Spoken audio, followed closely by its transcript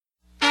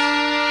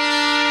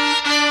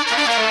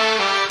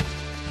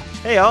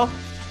Hey y'all,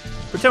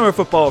 pretend we're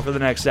football for the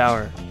next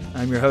hour.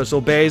 I'm your host,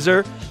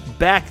 Obezer,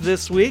 back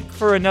this week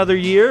for another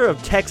year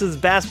of Texas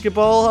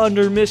basketball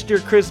under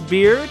Mr. Chris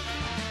Beard.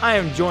 I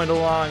am joined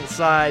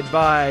alongside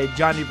by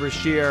Johnny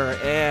Brashear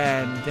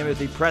and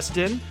Timothy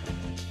Preston.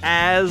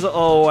 As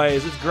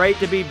always, it's great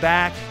to be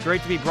back,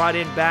 great to be brought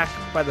in back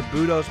by the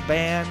Budos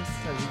Band,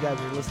 as you guys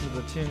are listening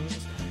to the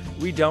tunes.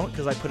 We don't,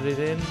 because I put it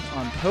in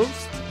on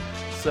post,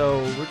 so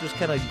we're just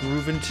kind of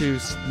grooving to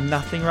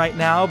nothing right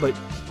now, but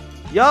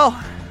y'all,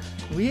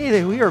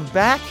 we are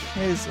back.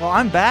 Well,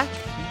 I'm back.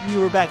 You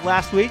were back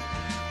last week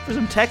for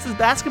some Texas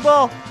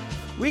basketball.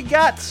 We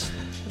got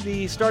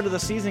the start of the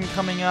season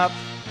coming up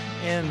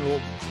in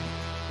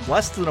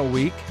less than a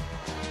week.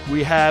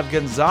 We have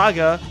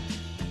Gonzaga,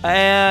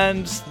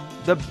 and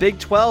the Big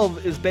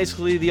 12 is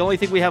basically the only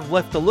thing we have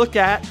left to look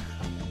at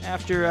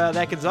after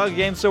that Gonzaga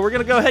game. So we're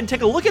going to go ahead and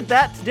take a look at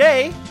that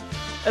today,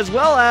 as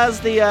well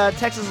as the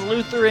Texas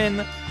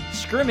Lutheran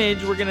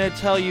scrimmage. We're going to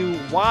tell you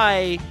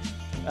why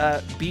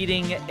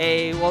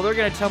they're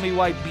going to tell me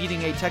why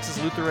beating a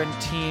Texas Lutheran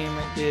team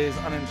is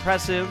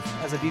unimpressive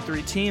as a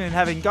D3 team, and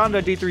having gone to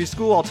a D3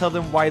 school, I'll tell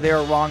them why they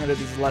are wrong and it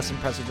is less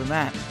impressive than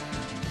that.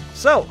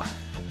 So,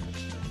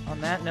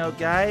 on that note,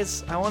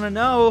 guys, I want to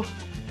know,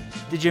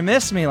 did you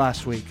miss me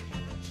last week?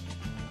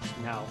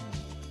 No.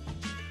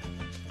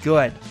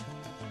 Good.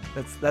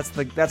 That's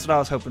what I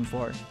was hoping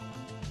for.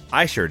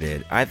 I sure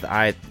did.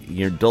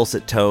 Your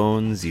dulcet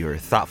tones, your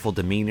thoughtful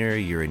demeanor,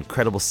 your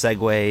incredible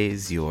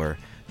segues, your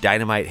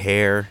dynamite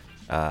hair,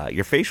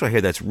 your facial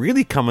hair that's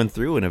really coming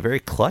through in a very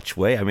clutch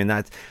way. I mean,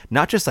 that's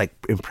not just like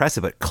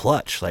impressive, but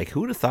clutch. Like, who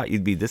would have thought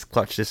you'd be this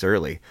clutch this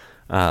early?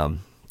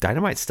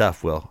 Dynamite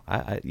stuff, Will.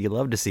 You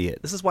love to see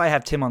it. This is why I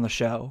have Tim on the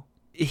show.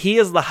 He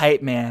is the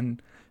hype man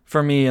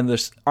for me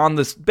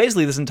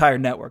basically this entire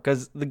network,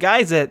 because the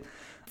guys that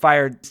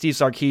fired Steve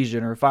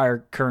Sarkisian or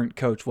fired current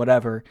coach,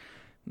 whatever,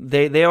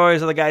 they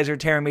always are the guys who are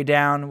tearing me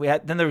down.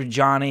 Then there was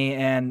Johnny,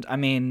 and I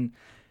mean,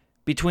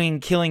 between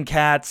killing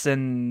cats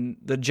and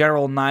the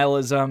general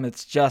nihilism,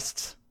 it's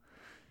just...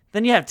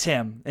 Then you have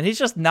Tim, and he's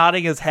just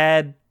nodding his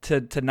head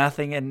to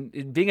nothing,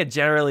 and being a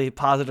generally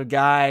positive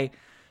guy.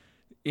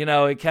 You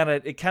know, it kind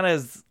of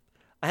is.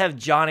 I have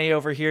Johnny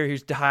over here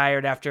who's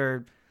tired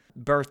after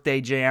birthday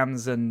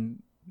jams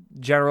and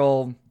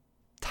general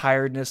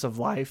tiredness of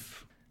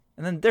life.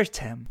 And then there's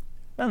Tim.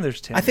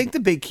 I think the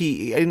big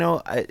key,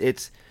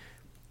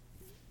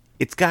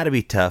 it's got to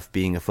be tough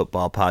being a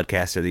football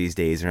podcaster these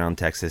days around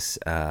Texas.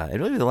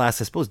 And really the last,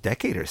 I suppose,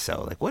 decade or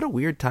so. Like, what a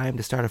weird time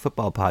to start a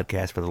football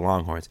podcast for the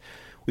Longhorns.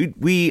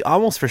 We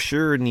almost for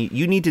sure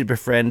need to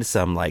befriend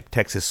some like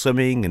Texas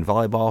swimming and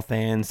volleyball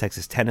fans,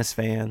 Texas tennis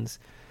fans,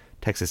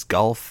 Texas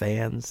golf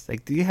fans.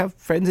 Like, do you have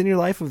friends in your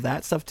life of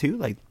that stuff too?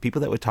 Like,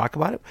 people that would talk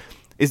about it?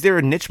 Is there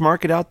a niche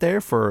market out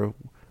there for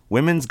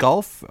women's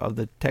golf of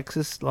the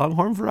Texas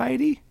Longhorn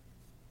variety?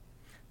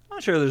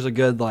 I'm sure there's a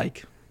good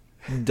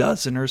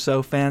dozen or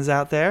so fans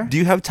out there. Do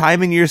you have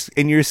time in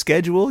your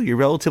schedule, your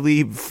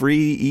relatively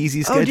free,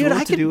 easy schedule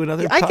to do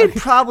another podcast? I could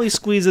probably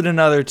squeeze in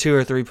another 2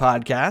 or 3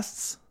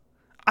 podcasts.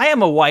 I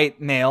am a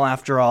white male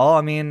after all.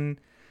 I mean,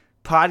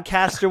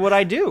 podcasts are what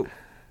I do.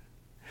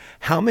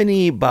 How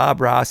many Bob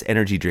Ross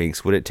energy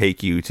drinks would it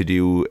take you to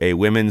do a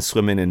women's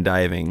swimming and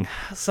diving?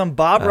 Some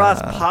Bob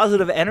Ross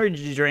positive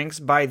energy drinks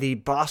by the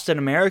Boston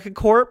America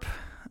Corp,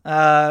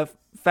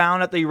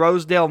 found at the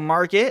Rosedale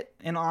Market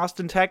in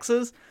Austin,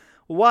 Texas.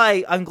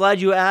 Why? I'm glad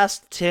you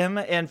asked, Tim,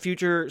 and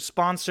future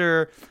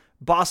sponsor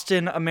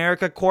Boston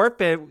America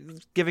Corp,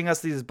 giving us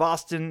these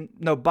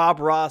Bob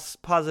Ross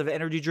positive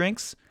energy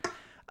drinks.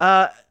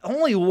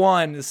 Only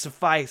one is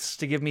suffice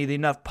to give me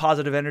enough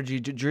positive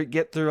energy to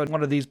get through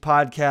one of these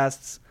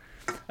podcasts,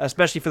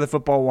 especially for the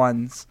football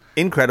ones.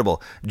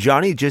 Incredible.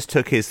 Johnny just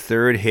took his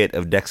 3rd hit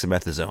of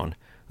dexamethasone.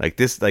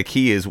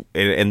 He is,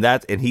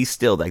 and he's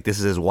still this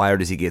is as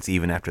wired as he gets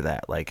even after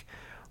that. Like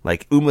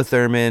Uma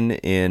Thurman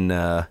in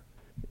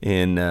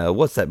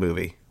what's that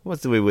movie?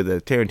 What's the movie with the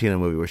Tarantino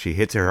movie where she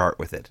hits her heart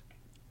with it?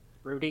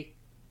 Rudy?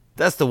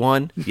 That's the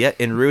one. Yeah,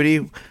 in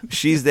Rudy,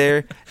 she's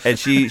there, and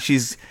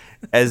she's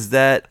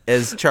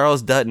as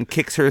Charles Dutton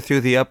kicks her through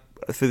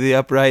the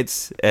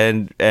uprights,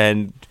 and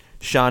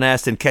Sean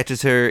Astin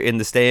catches her in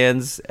the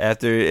stands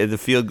after the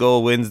field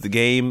goal wins the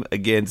game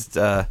against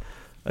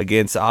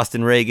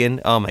Austin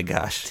Reagan. Oh my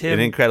gosh, Tim, an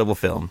incredible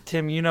film.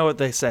 Tim, you know what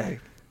they say.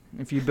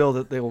 If you build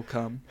it, they will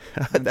come.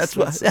 That's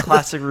a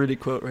classic Rudy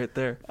quote right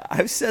there.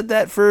 I've said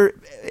that for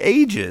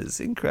ages.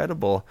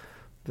 Incredible.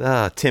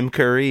 Tim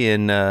Curry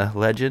in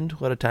Legend.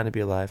 What a time to be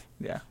alive.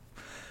 Yeah.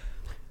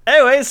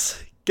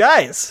 Anyways,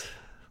 guys,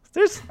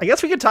 I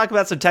guess we could talk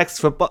about some Texas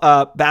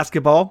football,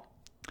 basketball.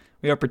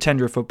 We are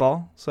pretender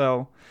football,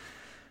 so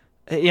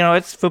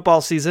it's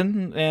football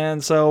season,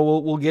 and so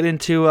we'll get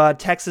into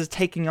Texas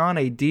taking on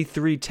a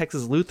D3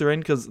 Texas Lutheran,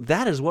 because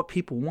that is what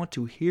people want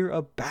to hear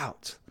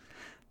about.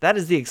 That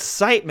is the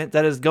excitement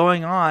that is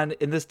going on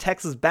in this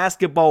Texas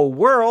basketball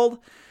world.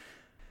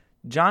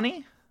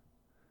 Johnny,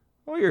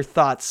 what are your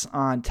thoughts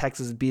on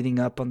Texas beating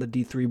up on the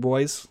D3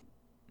 boys?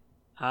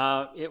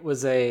 It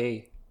was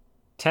a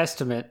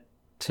testament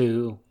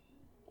to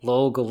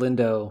Lowell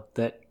Galindo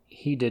that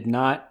he did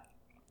not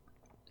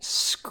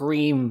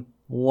scream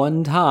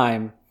one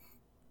time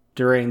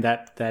during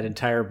that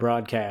entire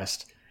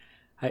broadcast.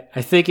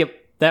 I think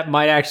that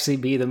might actually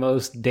be the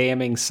most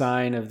damning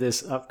sign of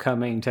this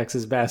upcoming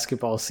Texas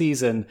basketball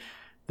season,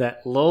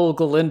 that Lowell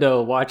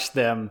Galindo watched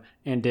them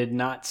and did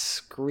not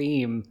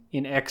scream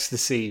in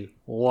ecstasy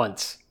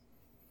once.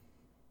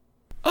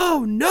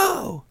 Oh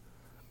no!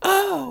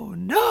 Oh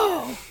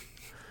no!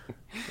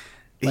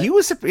 He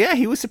was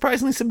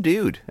surprisingly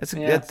subdued. That's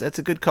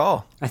a good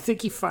call. I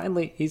think he's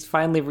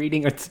finally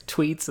reading the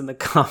tweets and the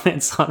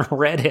comments on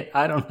Reddit.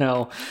 I don't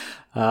know.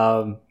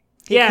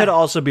 He could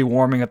also be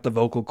warming up the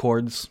vocal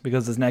cords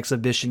because his next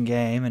exhibition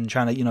game and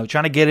trying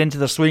to get into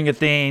the swing of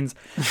things.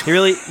 He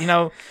really,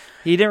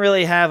 he didn't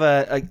really have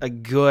a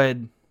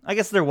good. I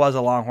guess there was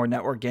a Longhorn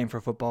Network game for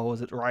football.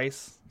 Was it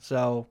Rice?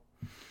 So,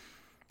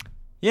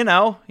 he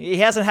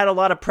hasn't had a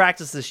lot of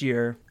practice this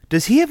year.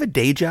 Does he have a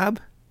day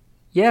job?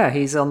 Yeah,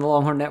 he's on the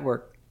Longhorn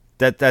Network.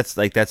 That's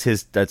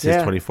his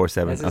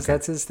 24/7.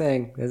 That's his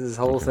thing. That's his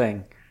whole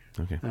thing.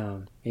 Okay.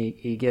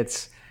 He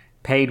gets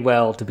paid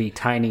well to be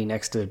tiny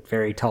next to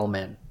very tall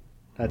men.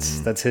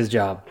 That's his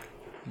job.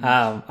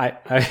 Damn. I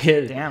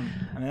mean,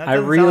 that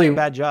doesn't really sound like a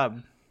bad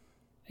job.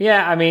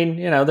 Yeah, I mean,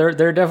 there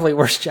are definitely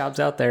worse jobs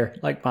out there,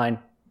 like mine.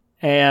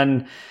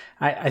 And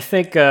I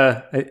think,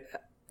 if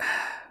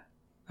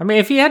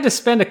you had to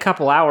spend a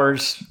couple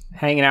hours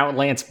hanging out with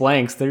Lance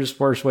Blanks, there's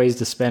worse ways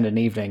to spend an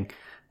evening.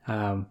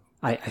 I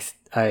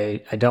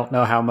don't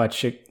know how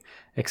much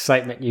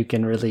excitement you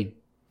can really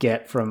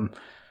get from.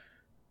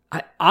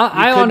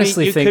 I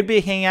honestly think you could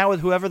be hanging out with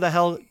whoever the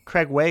hell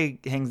Craig Way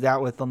hangs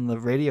out with on the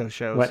radio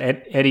shows. What,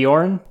 Eddie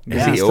Orrin?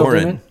 Eddie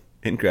Orrin,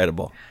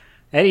 incredible.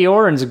 Eddie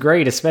Orrin's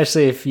great,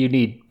 especially if you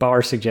need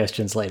bar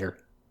suggestions later.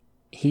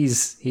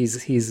 He's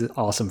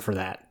awesome for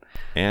that.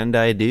 And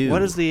I do.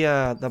 What is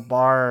the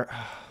bar?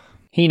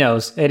 He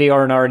knows. Eddie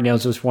Orrin already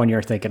knows which one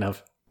you're thinking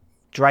of.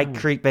 Dry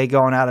Creek Bay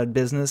going out of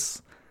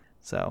business.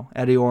 So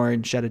Eddie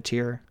Orrin shed a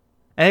tear.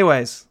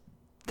 Anyways,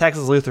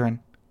 Texas Lutheran.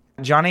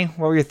 Johnny,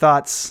 what were your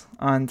thoughts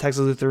on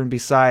Texas Lutheran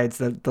besides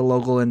the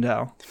local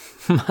Indo?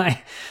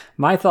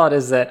 My thought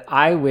is that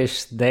I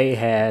wish they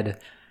had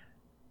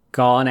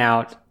gone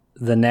out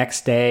the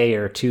next day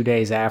or 2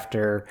 days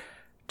after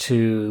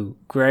to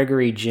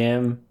Gregory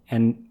Gym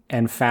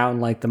and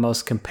found like the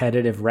most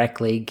competitive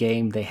rec league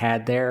game they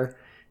had there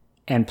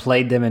and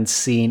played them and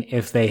seen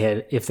if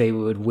they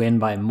would win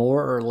by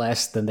more or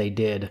less than they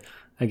did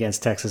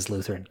against Texas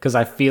Lutheran, because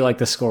I feel like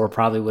the score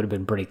probably would have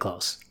been pretty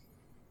close.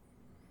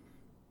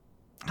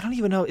 I don't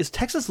even know. Is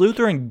Texas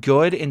Lutheran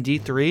good in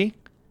D3?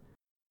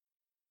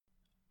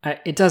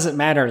 It doesn't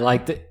matter.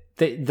 Like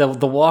the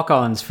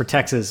walk-ons for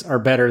Texas are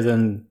better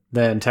than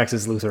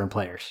Texas Lutheran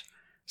players.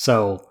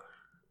 So,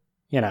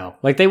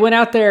 like they went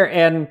out there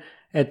and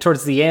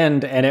towards the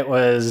end, and it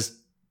was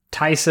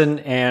Tyson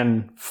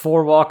and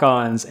 4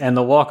 walk-ons, and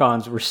the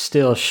walk-ons were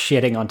still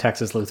shitting on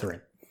Texas Lutheran.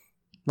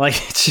 Like,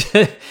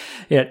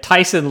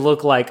 Tyson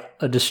looked like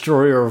a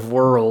destroyer of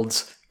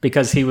worlds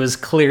because he was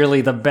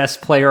clearly the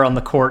best player on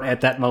the court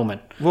at that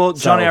moment. Well,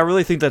 Johnny, I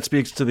really think that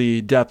speaks to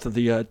the depth of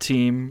the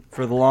team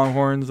for the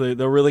Longhorns. They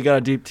really got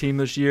a deep team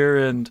this year,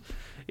 and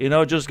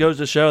it just goes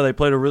to show they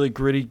played a really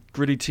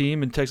gritty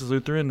team in Texas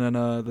Lutheran, and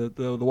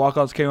the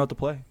walk-ons came out to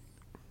play.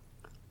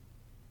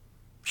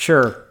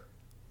 Sure.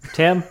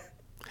 Tim?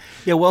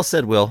 Yeah, well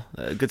said, Will.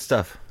 Good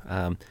stuff.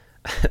 I'm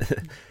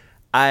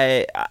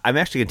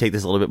actually going to take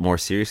this a little bit more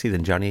seriously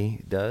than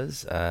Johnny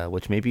does,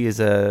 which maybe is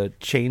a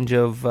change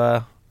of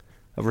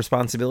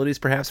responsibilities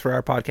perhaps for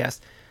our podcast.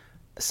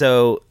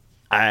 So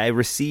I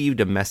received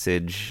a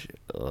message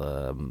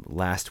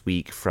last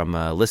week from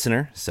a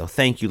listener. So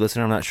thank you,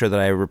 listener. I'm not sure that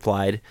I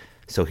replied.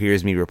 So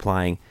here's me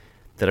replying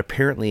that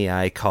apparently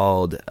I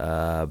called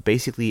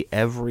basically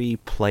every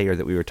player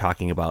that we were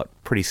talking about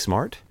pretty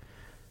smart.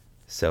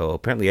 So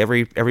apparently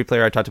every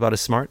player I talked about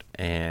is smart,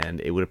 and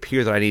it would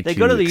appear that I need to They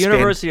go to the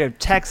University of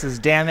Texas,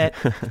 damn it.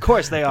 Of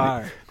course they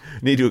are.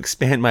 Need to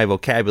expand my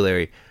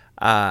vocabulary.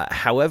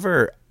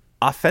 However,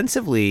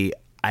 offensively,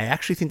 I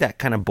actually think that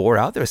kind of bore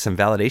out. There was some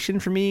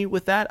validation for me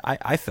with that,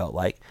 I felt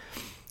like.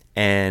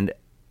 And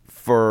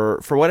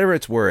for whatever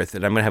it's worth,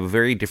 and I'm going to have a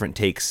very different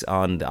takes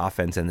on the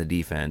offense and the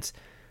defense,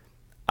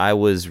 I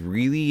was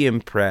really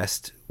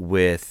impressed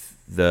with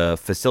the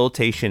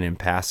facilitation and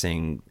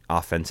passing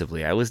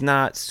offensively. I was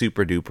not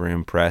super duper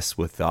impressed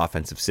with the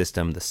offensive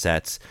system, the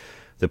sets,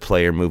 the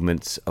player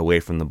movements away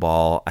from the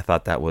ball. I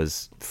thought that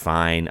was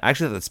fine. I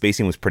actually thought the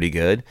spacing was pretty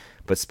good,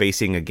 but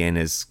spacing, again,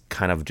 is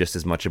kind of just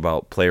as much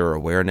about player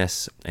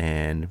awareness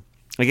and,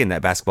 again,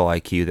 that basketball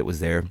IQ that was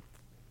there.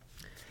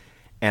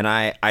 And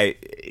I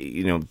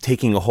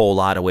taking a whole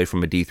lot away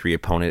from a D3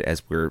 opponent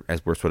as we're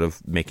sort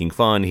of making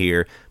fun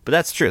here, but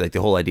that's true. Like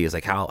the whole idea is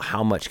like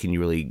how much can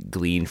you really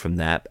glean from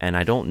that? And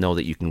I don't know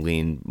that you can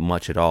glean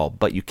much at all,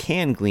 but you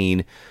can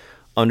glean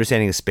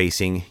understanding the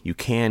spacing. You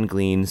can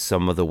glean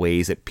some of the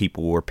ways that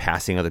people were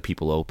passing other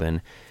people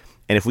open.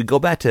 And if we go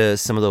back to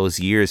some of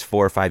those years,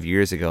 4 or 5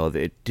 years ago,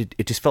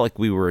 it just felt like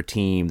we were a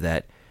team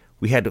that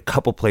we had a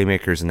couple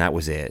playmakers and that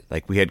was it.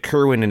 Like we had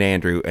Kerwin and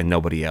Andrew and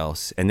nobody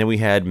else. And then we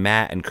had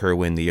Matt and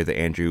Kerwin the year that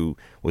Andrew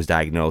was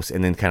diagnosed,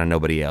 and then kind of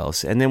nobody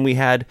else. And then we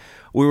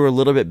were a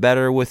little bit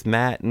better with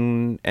Matt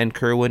and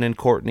Kerwin and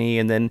Courtney.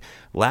 And then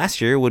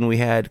last year when we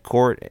had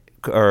Courtney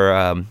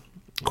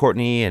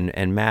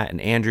and Matt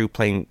and Andrew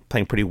playing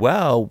pretty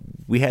well,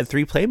 we had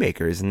 3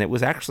 playmakers, and it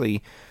was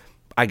actually,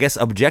 I guess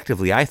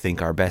objectively, I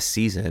think our best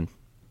season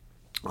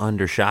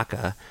under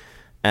Shaka.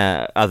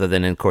 Other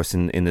than, of course,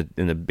 in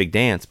the big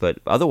dance, but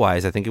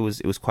otherwise, I think it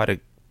was quite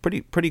a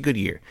pretty good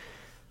year.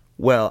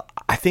 Well,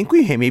 I think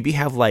we maybe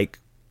have like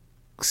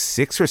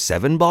 6 or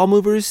 7 ball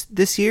movers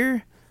this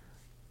year.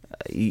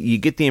 You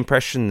get the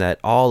impression that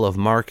all of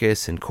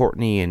Marcus and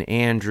Courtney and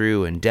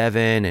Andrew and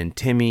Devin and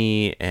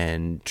Timmy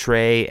and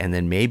Trey and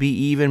then maybe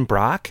even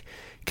Brock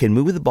can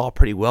move the ball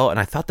pretty well. And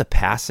I thought the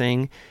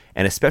passing,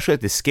 and especially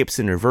like the skips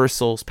and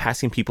reversals,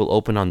 passing people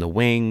open on the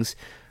wings.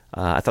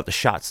 I thought the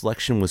shot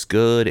selection was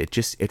good.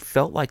 It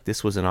felt like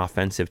this was an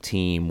offensive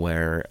team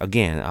where,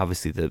 again,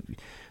 obviously the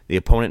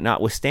opponent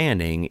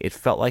notwithstanding, it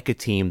felt like a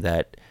team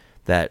that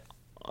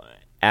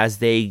as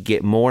they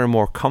get more and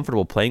more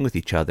comfortable playing with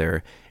each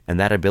other, and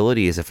that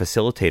ability as a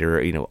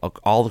facilitator,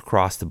 all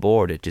across the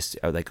board, it just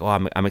like,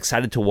 I'm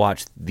excited to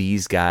watch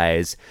these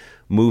guys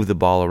move the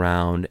ball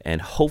around,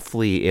 and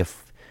hopefully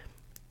if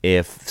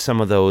some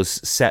of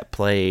those set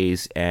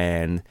plays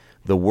and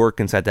the work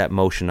inside that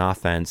motion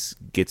offense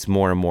gets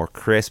more and more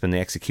crisp and the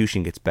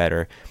execution gets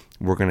better,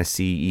 we're going to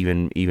see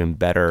even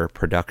better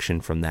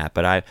production from that.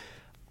 But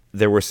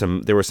there were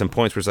some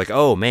points where it's like,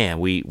 oh man,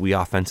 we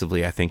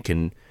offensively I think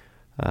can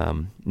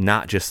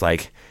not just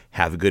like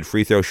have a good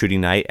free throw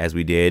shooting night as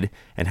we did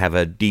and have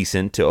a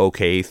decent to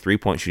okay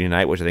 3-point shooting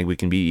night, which I think we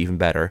can be even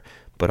better,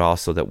 but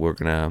also that we're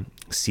going to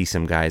see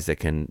some guys that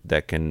can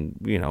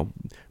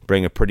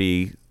bring a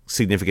pretty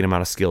significant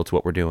amount of skill to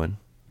what we're doing.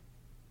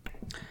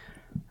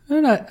 I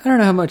don't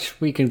know how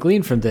much we can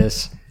glean from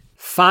this.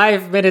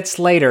 5 minutes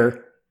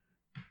later,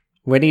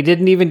 when he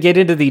didn't even get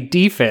into the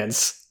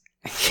defense.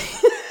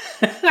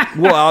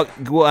 Do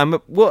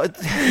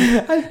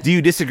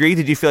you disagree?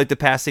 Did you feel like the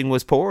passing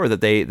was poor, or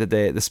that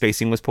the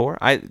spacing was poor?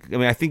 I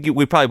mean, I think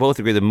we probably both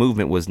agree the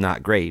movement was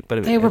not great,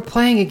 but they were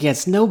playing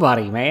against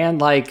nobody, man.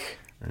 Like,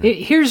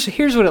 here's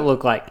what it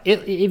looked like.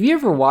 If you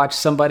ever watch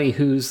somebody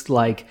who's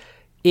like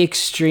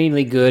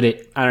extremely good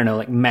at, I don't know,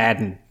 like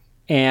Madden,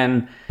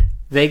 and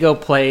they go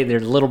play their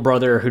little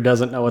brother who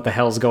doesn't know what the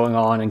hell's going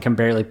on and can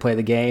barely play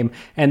the game,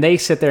 and they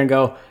sit there and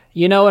go,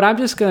 you know what, I'm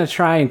just going to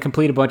try and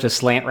complete a bunch of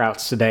slant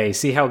routes today,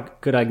 see how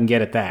good I can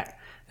get at that.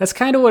 That's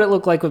kind of what it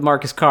looked like with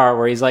Marcus Carr,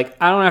 where he's like,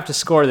 I don't have to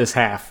score this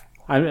half.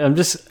 I'm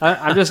just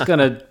going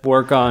to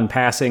work on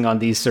passing on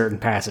these certain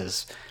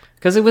passes.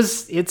 Because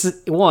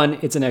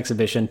it's an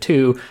exhibition.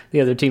 2,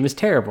 the other team is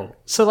terrible.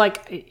 So,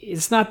 like,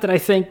 it's not that I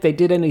think they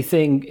did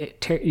anything,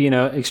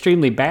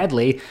 extremely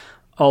badly,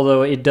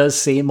 although it does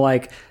seem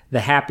like the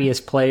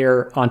happiest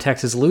player on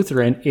Texas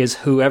Lutheran is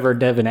whoever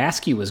Devin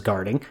Askew was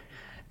guarding.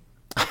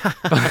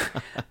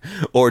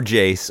 Or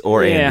Jace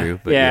or Andrew.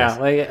 But yeah. Yes.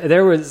 Like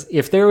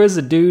if there was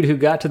a dude who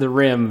got to the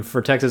rim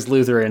for Texas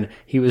Lutheran,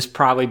 he was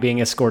probably being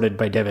escorted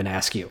by Devin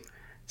Askew.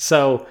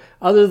 So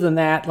other than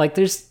that, like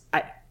there's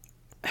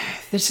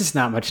just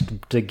not much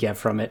to get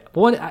from it.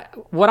 What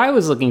I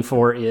was looking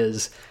for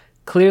is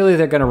clearly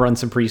they're going to run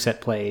some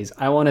preset plays.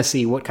 I want to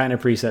see what kind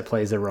of preset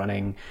plays they're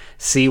running,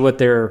 see what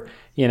they're,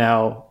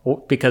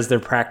 because they're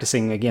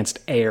practicing against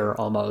air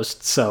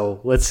almost.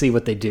 So let's see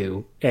what they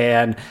do.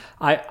 And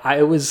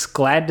I was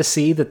glad to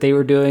see that they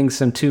were doing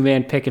some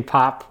 2-man pick and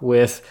pop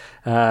with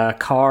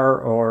Carr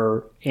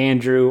or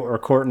Andrew or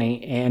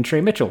Courtney and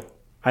Trey Mitchell.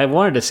 I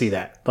wanted to see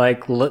that.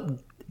 Like,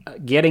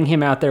 getting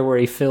him out there where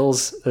he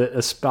fills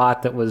a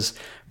spot that was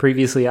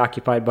previously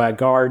occupied by a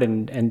guard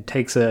and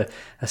takes a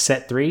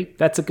set 3,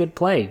 that's a good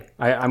play.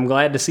 I'm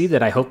glad to see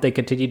that. I hope they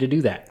continue to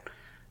do that.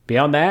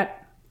 Beyond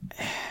that,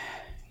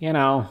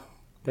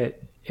 that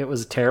it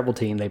was a terrible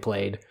team they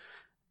played.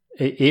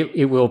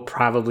 It will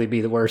probably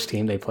be the worst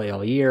team they play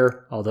all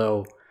year,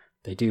 although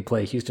they do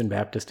play Houston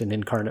Baptist and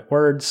Incarnate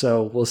Word,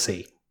 so we'll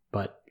see.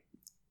 But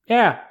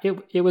yeah,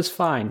 it was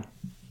fine.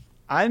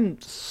 I'm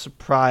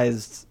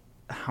surprised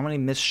how many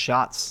missed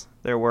shots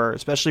there were,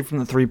 especially from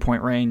the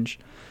 3-point range,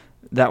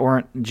 that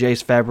weren't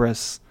Jace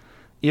Fabris.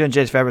 Even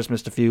Jace Fabris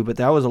missed a few, but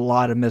that was a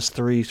lot of missed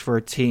threes for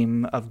a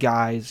team of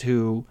guys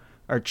who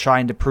are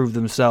trying to prove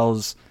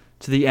themselves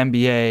to the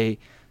NBA,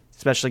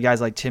 especially guys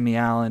like Timmy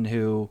Allen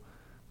who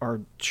are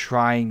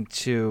trying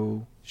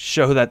to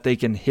show that they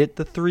can hit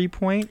the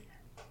 3-point.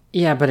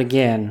 Yeah, but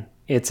again,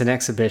 it's an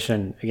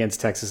exhibition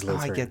against Texas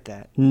Lutheran. I get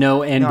that.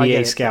 No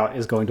NBA scout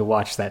is going to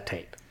watch that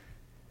tape.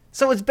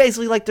 So it's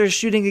basically like they're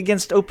shooting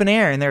against open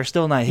air and they're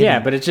still not hitting.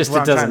 Yeah, but it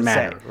doesn't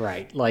matter,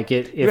 right? Like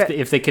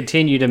if they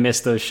continue to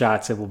miss those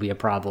shots, it will be a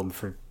problem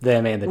for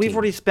them and the team. We've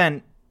already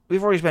spent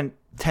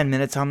 10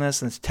 minutes on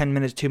this, and it's 10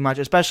 minutes too much,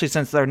 especially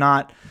since they're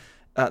not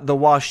the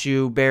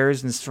WashU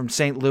Bears from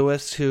St.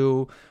 Louis,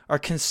 who are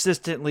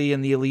consistently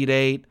in the Elite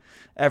Eight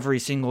every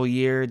single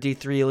year.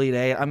 D3 Elite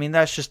Eight. I mean,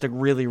 that's just a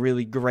really,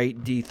 really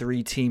great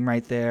D3 team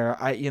right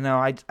there.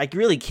 I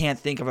really can't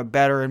think of a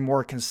better and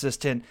more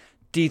consistent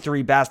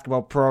D3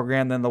 basketball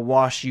program than the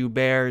Wash U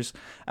Bears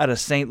out of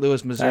St.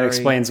 Louis, Missouri. That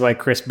explains why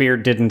Chris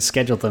Beard didn't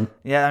schedule them.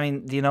 Yeah, I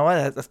mean, you know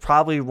what? That's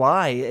probably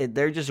why.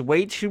 They're just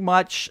way too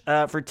much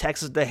for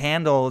Texas to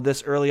handle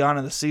this early on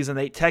in the season.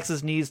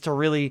 Texas needs to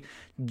really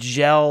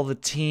gel the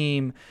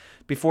team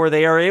before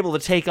they are able to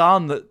take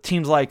on the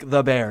teams like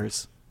the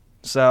Bears.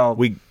 So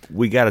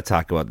we got to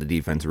talk about the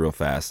defense real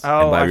fast.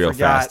 Oh, and real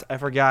fast. I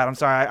forgot. I'm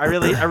sorry. I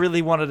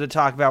really wanted to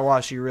talk about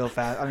WashU real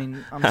fast. I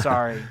mean, I'm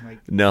sorry.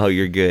 No,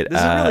 you're good.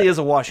 This really is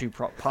a WashU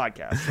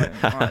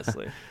podcast,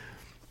 honestly.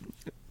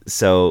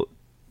 So,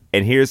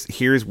 and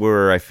here's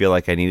where I feel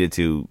like I needed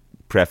to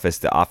preface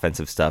the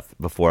offensive stuff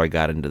before I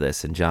got into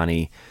this. And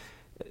Johnny,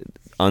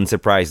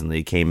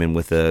 unsurprisingly, came in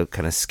with a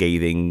kind of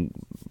scathing,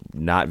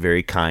 not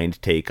very kind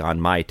take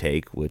on my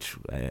take, which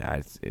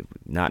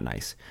not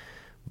nice.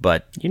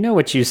 But you know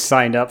what you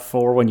signed up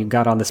for when you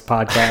got on this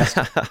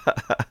podcast.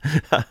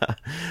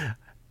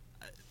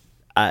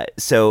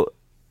 So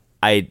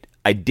I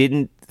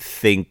didn't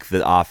think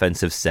the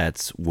offensive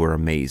sets were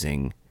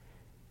amazing.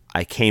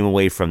 I came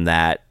away from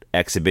that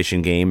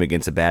exhibition game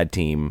against a bad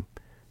team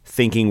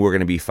thinking we're going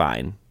to be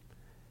fine.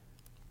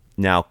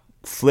 Now,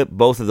 flip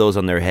both of those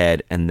on their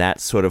head, and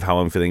that's sort of how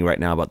I'm feeling right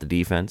now about the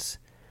defense.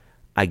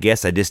 I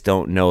guess I just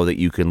don't know that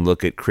you can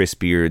look at Chris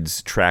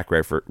Beard's track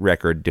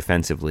record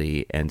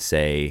defensively and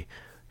say,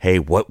 hey,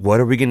 what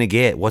are we going to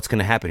get? What's going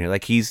to happen here?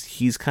 Like,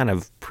 he's kind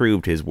of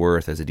proved his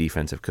worth as a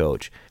defensive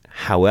coach.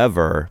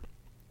 However,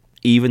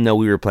 even though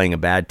we were playing a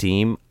bad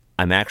team,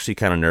 I'm actually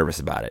kind of nervous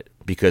about it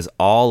because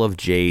all of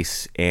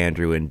Jace,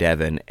 Andrew, and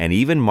Devin, and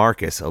even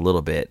Marcus a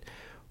little bit,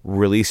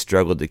 really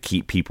struggled to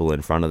keep people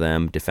in front of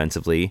them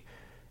defensively.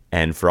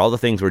 And for all the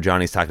things where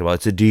Johnny's talking about,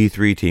 it's a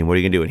D3 team, what are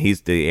you going to do?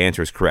 And the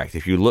answer is correct.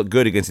 If you look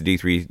good against a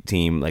D3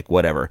 team, like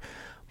whatever.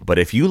 But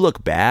if you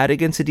look bad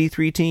against a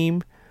D3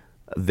 team,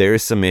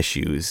 there's some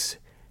issues.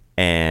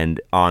 And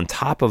on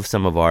top of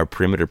some of our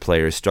perimeter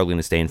players struggling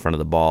to stay in front of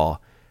the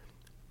ball,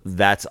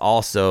 that's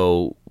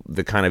also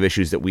the kind of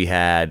issues that we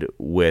had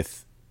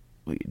with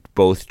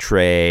both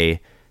Trey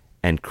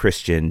and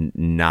Christian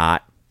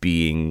not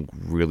being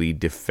really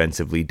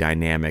defensively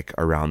dynamic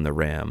around the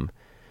rim.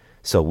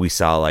 So we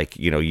saw, like,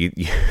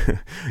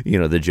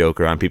 the joke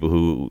around people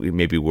who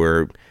maybe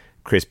were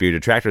Chris Beard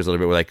detractors a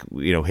little bit, were like,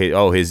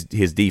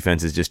 his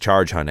defense is just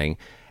charge hunting.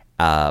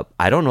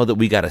 I don't know that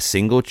we got a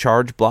single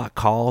charge block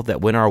call that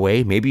went our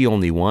way. Maybe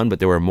only one, but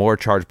there were more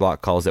charge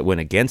block calls that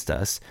went against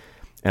us.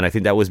 And I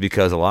think that was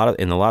because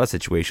in a lot of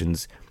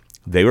situations,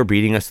 they were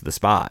beating us to the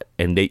spot.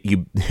 And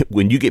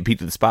when you get beat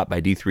to the spot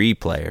by D3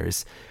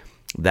 players,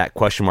 that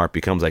question mark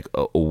becomes like,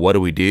 oh, what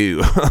do we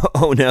do?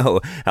 Oh no,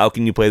 how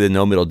can you play the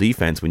no middle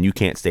defense when you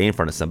can't stay in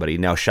front of somebody?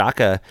 Now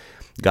Shaka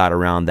got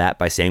around that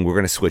by saying we're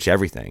going to switch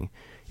everything,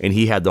 and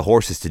he had the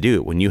horses to do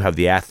it. When you have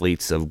the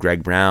athletes of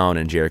Greg Brown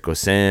and Jericho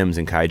Sims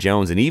and Kai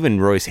Jones and even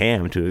Royce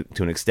Ham to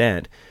an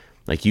extent,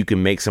 like, you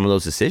can make some of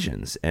those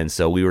decisions. And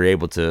so we were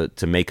able to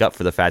make up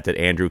for the fact that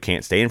Andrew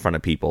can't stay in front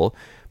of people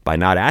by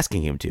not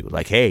asking him to.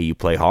 Like, hey, you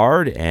play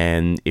hard,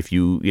 and if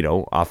you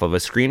off of a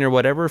screen or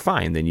whatever,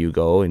 fine, then you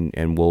go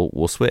and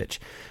we'll switch.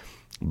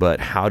 But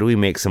how do we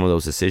make some of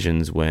those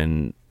decisions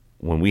when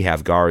we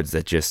have guards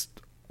that just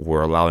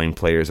were allowing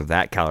players of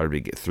that caliber to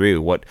get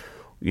through?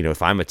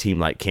 If I'm a team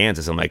like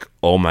Kansas, I'm like,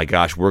 oh my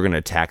gosh, we're going to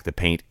attack the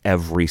paint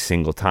every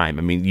single time.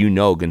 I mean,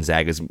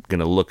 Gonzaga's going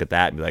to look at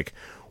that and be like,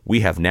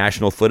 we have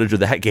national footage of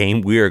that game.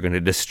 We are going to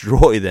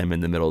destroy them in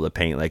the middle of the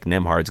paint. Like,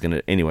 Nembhard's going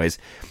to... Anyways,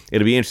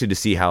 it'll be interesting to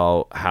see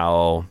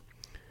how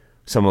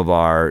some of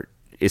our,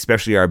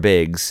 especially our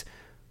bigs,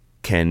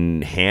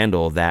 can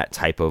handle that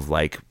type of,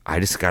 like, I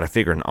just got to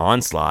figure an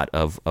onslaught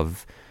of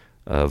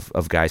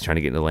guys trying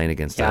to get in the lane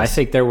against us. I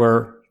think there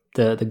were...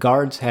 The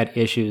guards had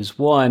issues.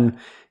 One,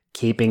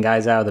 keeping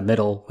guys out of the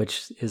middle,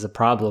 which is a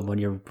problem when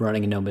you're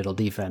running a no-middle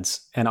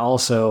defense. And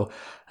also...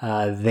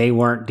 they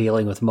weren't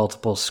dealing with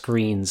multiple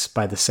screens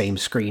by the same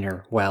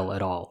screener well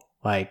at all.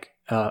 Like,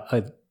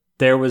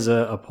 there was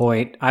a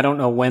point, I don't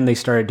know when they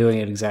started doing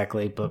it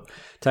exactly, but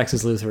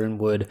Texas Lutheran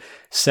would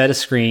set a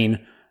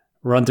screen,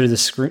 run through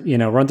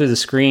the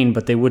screen,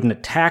 but they wouldn't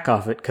attack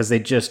off it because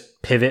they'd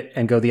just pivot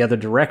and go the other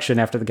direction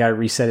after the guy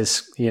reset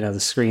his, the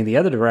screen the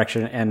other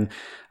direction. And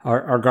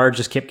our guard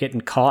just kept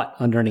getting caught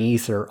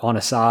underneath or on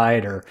a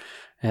side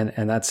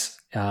and that's,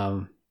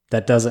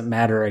 that doesn't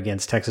matter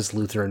against Texas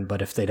Lutheran,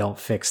 but if they don't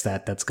fix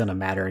that, that's going to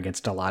matter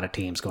against a lot of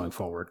teams going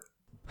forward.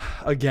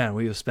 Again,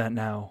 we have spent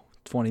now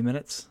 20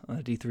 minutes on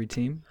a D3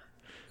 team.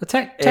 But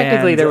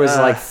technically, there was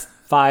like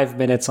 5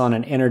 minutes on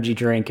an energy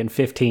drink and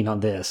 15 on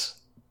this.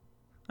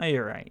 Oh,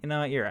 you're right. You know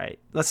what? You're right.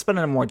 Let's spend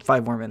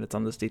 5 more minutes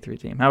on this D3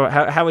 team.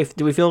 How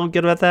do we feel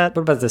good about that?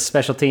 What about the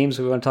special teams?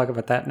 We want to talk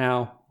about that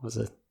now? Was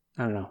it?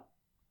 I don't know.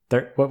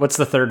 What's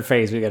the third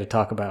phase we got to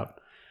talk about?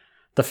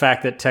 The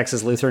fact that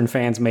Texas Lutheran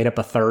fans made up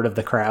a third of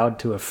the crowd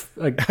to I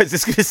was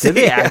just going to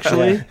say,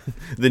 actually? Yeah.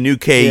 The new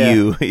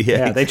KU.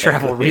 Yeah, they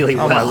travel really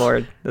well. Oh, my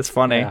Lord. That's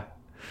funny.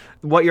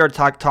 what you're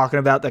talking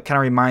about, that kind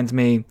of reminds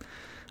me.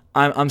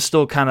 I'm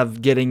still kind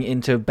of getting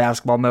into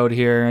basketball mode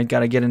here. I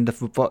got to get into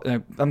football.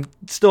 I'm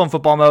still in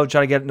football mode,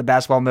 trying to get into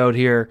basketball mode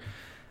here.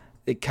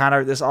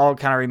 This all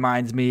kind of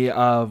reminds me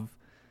of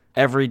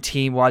every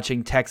team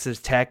watching Texas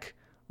Tech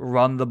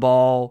run the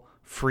ball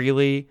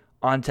freely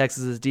on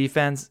Texas's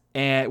defense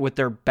and with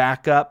their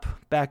backup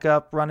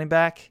running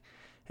back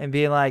and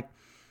being like,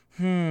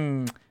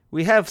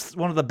 we have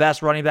one of the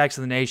best running backs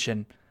in the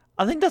nation.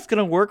 I think that's going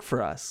to work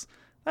for us.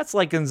 That's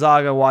like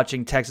Gonzaga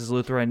watching Texas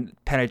Lutheran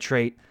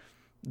penetrate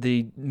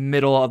the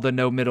middle of the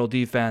no middle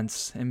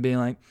defense and being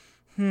like,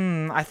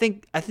 I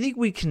think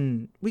we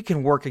can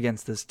work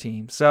against this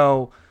team.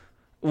 So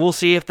we'll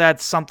see if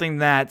that's something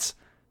that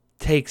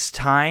takes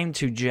time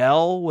to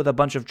gel with a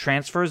bunch of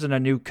transfers and a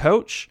new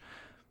coach,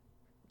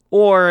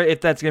 or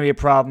if that's going to be a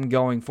problem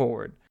going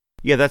forward.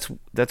 Yeah,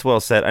 that's well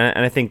said,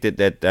 and I think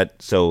that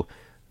so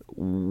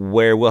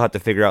where we'll have to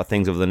figure out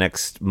things over the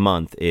next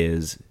month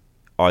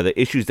are the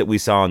issues that we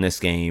saw in this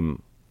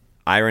game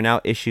iron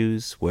out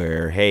issues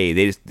where, hey,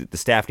 the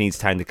staff needs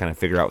time to kind of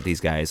figure out with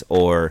these guys,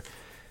 or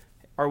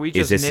are we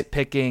just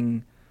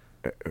nitpicking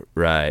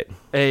right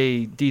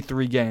a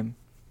D3 game?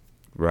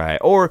 Right.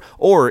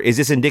 Or is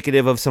this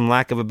indicative of some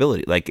lack of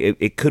ability? Like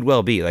it could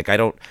well be. Like I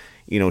don't,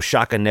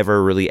 Shaka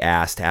never really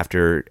asked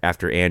after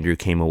Andrew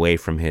came away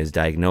from his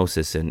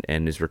diagnosis and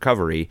his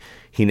recovery.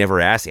 He never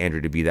asked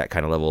Andrew to be that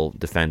kind of level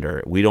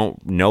defender. We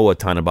don't know a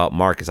ton about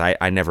Mark because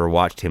I never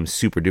watched him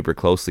super duper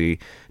closely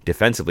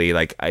defensively.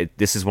 Like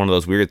this is one of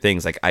those weird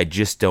things. Like I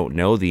just don't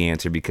know the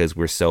answer because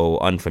we're so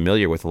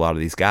unfamiliar with a lot of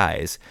these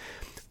guys.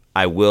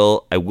 I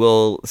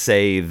will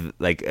say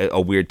like a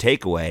weird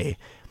takeaway.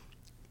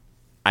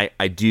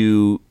 I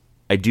do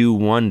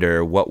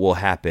wonder what will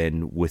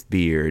happen with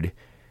Beard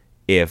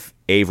if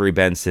Avery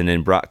Benson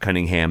and Brock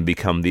Cunningham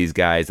become these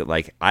guys that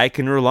like I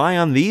can rely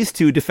on these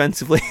two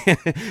defensively.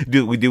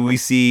 do we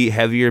see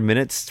heavier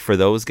minutes for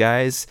those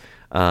guys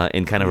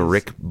in kind of a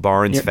Rick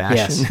Barnes fashion?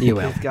 Yes, you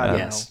will.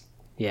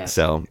 Yes.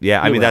 So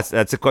yeah, I mean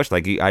that's a question.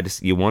 Like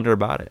you wonder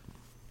about it.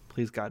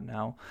 Please God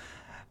no.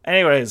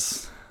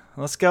 Anyways,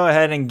 let's go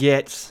ahead and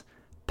get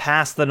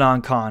past the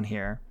non-con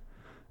here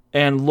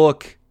and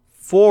look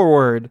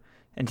forward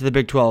into the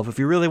Big 12. If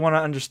you really want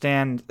to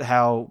understand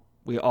how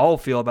we all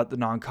feel about the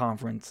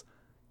non-conference,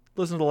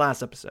 listen to the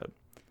last episode.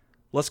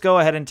 Let's go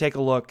ahead and take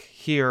a look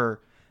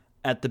here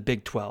at the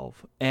Big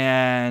 12.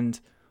 And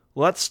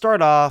let's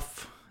start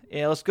off,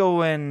 let's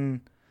go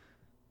in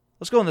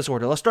this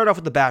order. Let's start off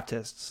with the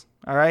Baptists,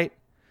 all right?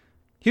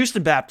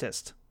 Houston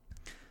Baptist.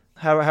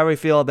 How do we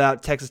feel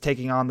about Texas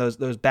taking on those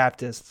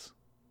Baptists,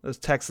 those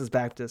Texas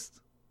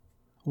Baptists?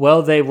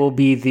 Well, they will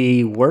be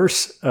the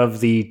worst of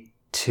the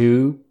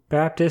two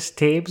Baptist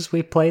teams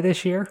we play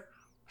this year.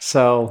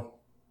 So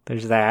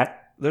there's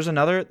that. There's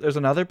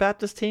another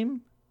Baptist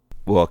team?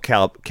 Well,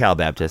 Cal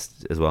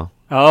Baptist as well.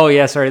 Oh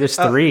yeah, sorry. There's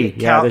three.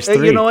 There's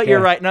three. You know what?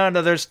 You're right. No.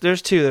 There's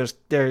two.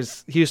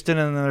 There's Houston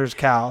and then there's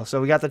Cal.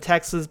 So we got the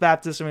Texas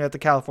Baptist and we got the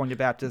California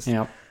Baptist.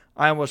 Yeah.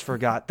 I almost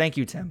forgot. Thank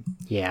you, Tim.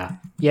 Yeah.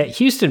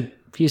 Houston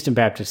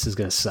Baptist is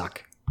going to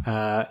suck.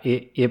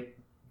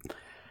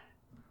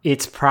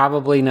 It's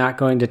probably not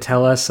going to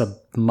tell us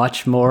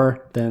much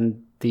more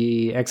than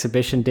the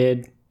exhibition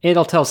did.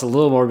 It'll tell us a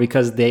little more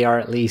because they are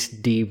at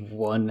least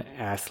D1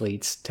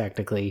 athletes,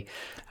 technically.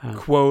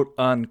 Quote,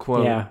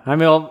 unquote. Yeah. I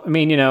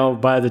mean,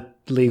 by the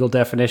legal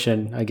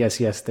definition, I guess,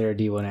 yes, they're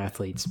D1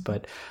 athletes.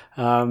 But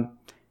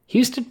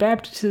Houston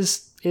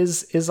Baptist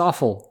is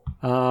awful.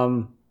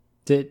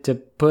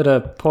 To put a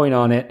point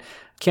on it,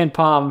 Ken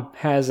Pom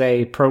has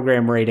a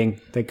program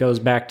rating that goes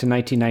back to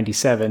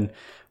 1997,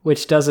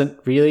 which doesn't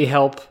really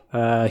help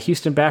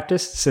Houston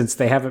Baptist since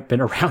they haven't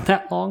been around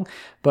that long.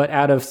 But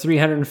out of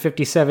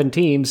 357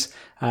 teams,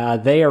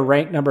 they are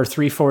ranked number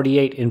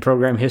 348 in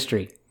program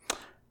history.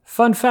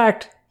 Fun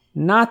fact,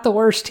 not the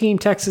worst team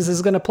Texas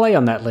is going to play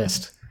on that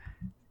list.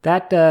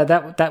 That's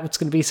going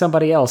to be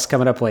somebody else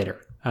coming up later.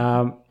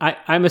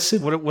 I'm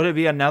assuming. Would it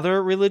be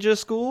another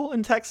religious school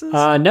in Texas?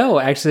 No,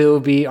 actually, it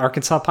would be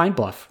Arkansas Pine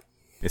Bluff.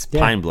 It's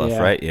Pine Bluff,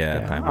 right?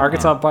 Yeah. Pine Bluff.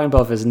 Arkansas Pine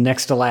Bluff is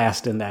next to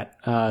last in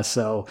that.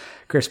 So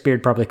Chris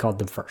Beard probably called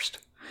them first.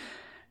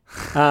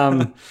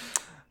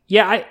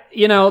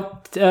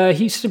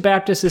 Houston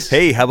Baptist is.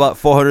 Hey, how about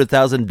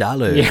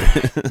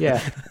 $400,000? Yeah.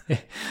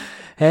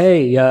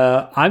 Hey,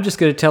 I'm just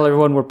going to tell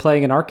everyone we're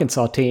playing an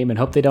Arkansas team and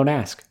hope they don't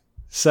ask.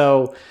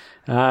 So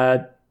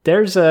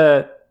there's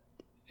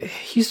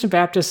Houston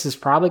Baptist is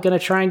probably going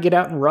to try and get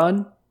out and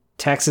run.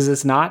 Texas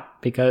is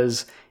not,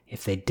 because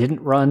if they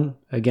didn't run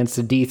against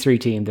a D3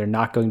 team, they're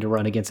not going to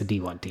run against a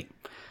D1 team.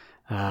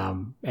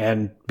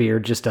 And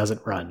Beard just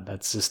doesn't run.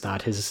 That's just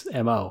not his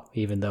MO.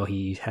 Even though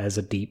he has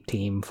a deep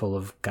team full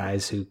of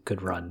guys who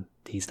could run,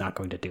 he's not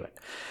going to do it.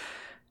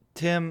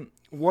 Tim,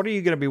 what are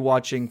you going to be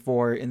watching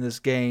for in this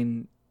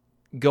game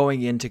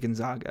going into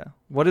Gonzaga?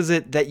 What is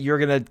it that you're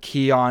going to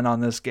key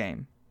on this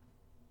game?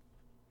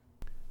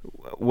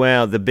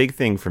 Well, the big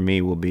thing for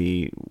me will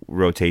be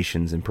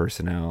rotations and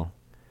personnel.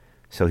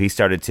 So he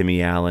started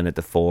Timmy Allen at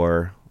the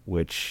 4,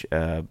 which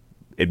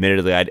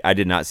admittedly I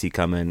did not see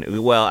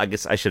coming. Well, I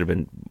guess I should have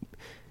been.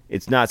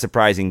 It's not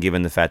surprising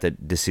given the fact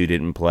that Dessou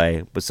didn't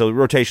play. But so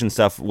rotation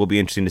stuff will be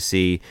interesting to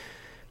see.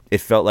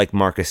 It felt like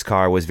Marcus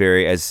Carr was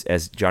very,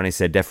 as Johnny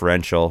said,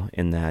 deferential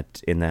in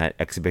that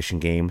exhibition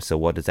game. So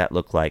what does that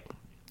look like?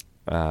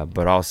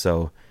 But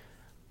also,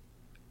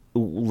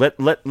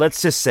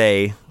 let's just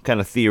say, kind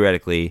of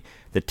theoretically,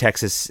 that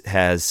Texas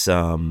has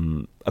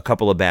a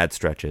couple of bad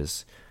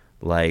stretches.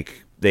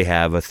 Like they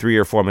have a 3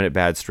 or 4 minute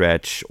bad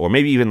stretch, or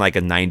maybe even like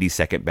a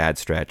 90-second bad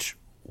stretch.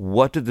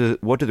 What do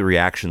the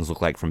reactions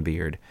look like from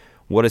Beard?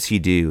 What does he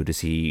do? Does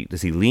he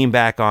lean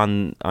back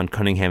on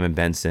Cunningham and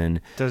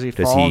Benson? Does he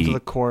fall into the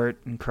court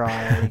and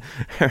cry?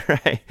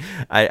 Right.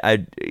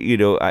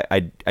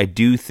 I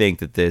do think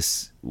that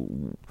this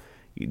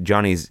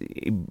Johnny's,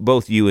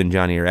 both you and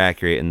Johnny are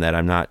accurate in that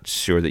I'm not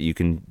sure that you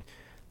can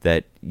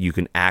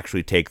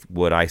actually take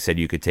what I said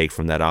you could take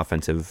from that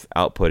offensive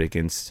output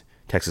against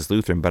Texas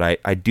Lutheran, but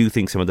I do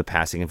think some of the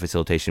passing and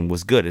facilitation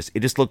was good. It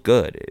just looked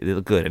good. It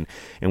looked good,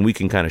 and we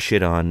can kind of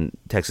shit on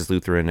Texas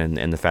Lutheran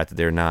and the fact that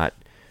they're not,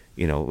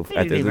 they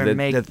didn't even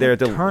make the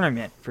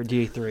tournament for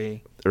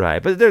D3.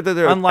 Right, but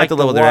they're unlike at the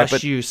level the they're at.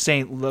 Wash U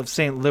St.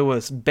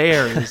 Louis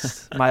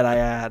Bears, might I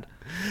add.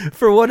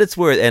 For what it's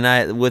worth, and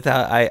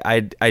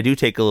I do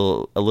take a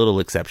little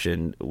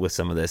exception with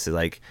some of this.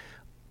 Like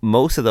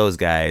most of those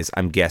guys,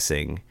 I'm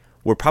guessing,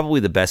 were probably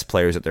the best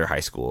players at their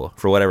high school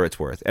for whatever it's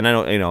worth. And I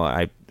don't,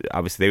 I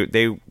obviously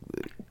they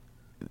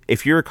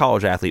if you're a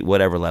college athlete,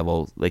 whatever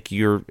level, like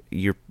you're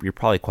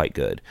probably quite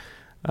good.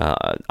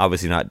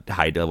 Obviously not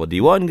high level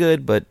D1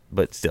 good, but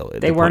still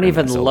they weren't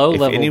even low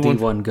level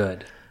D1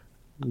 good.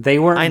 They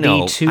weren't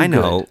D2 I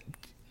know. good.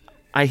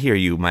 I hear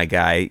you, my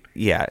guy.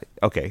 Yeah,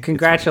 okay.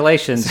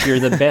 Congratulations, you're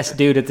the best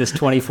dude at this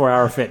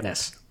 24-hour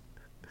fitness.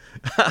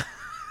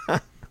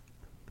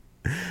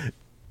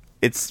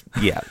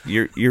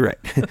 You're right.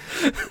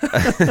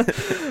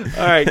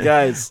 All right,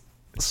 guys.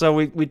 So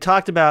we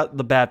talked about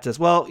the Baptist.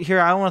 Well, here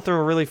I want to throw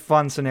a really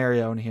fun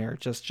scenario in here,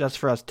 just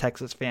for us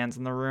Texas fans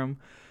in the room.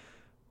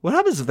 What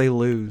happens if they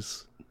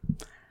lose?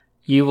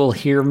 You will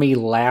hear me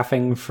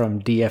laughing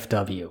from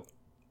DFW.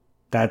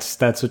 That's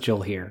what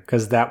you'll hear,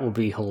 because that will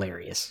be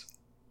hilarious.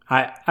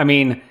 I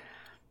mean,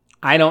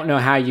 I don't know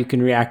how you can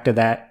react to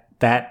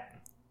that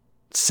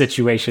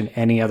situation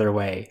any other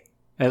way.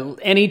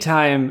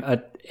 Anytime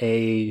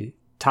a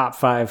top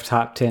 5,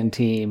 top 10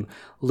 team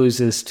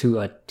loses to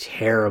a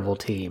terrible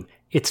team,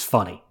 it's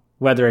funny,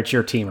 whether it's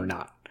your team or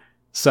not.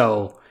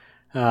 So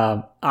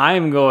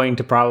I'm going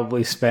to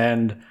probably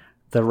spend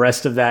the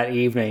rest of that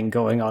evening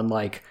going on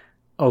like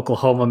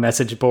Oklahoma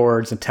message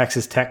boards and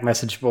Texas Tech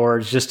message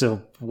boards just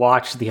to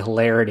watch the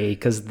hilarity,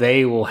 because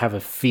they will have a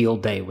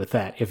field day with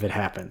that if it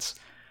happens.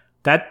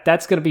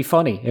 That's going to be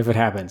funny if it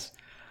happens.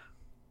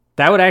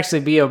 That would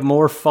actually be a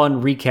more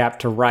fun recap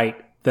to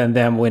write than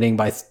them winning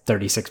by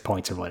 36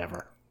 points or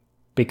whatever,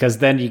 because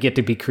then you get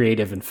to be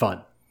creative and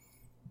fun.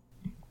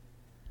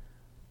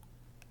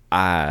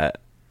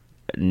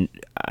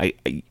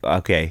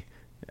 Okay.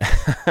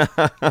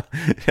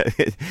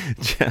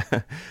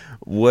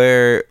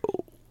 where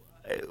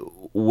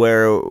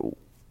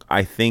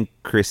I think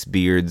Chris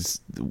Beard's,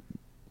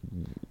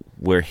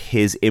 where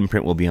his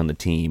imprint will be on the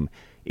team,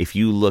 if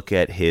you look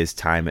at his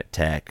time at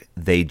Tech,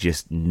 they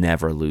just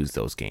never lose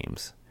those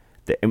games.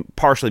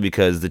 Partially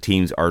because the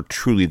teams are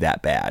truly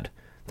that bad.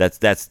 That's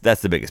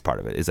the biggest part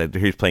of it, is that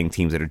he's playing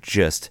teams that are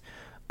just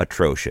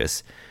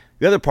atrocious.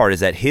 The other part is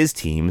that his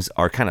teams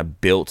are kind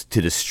of built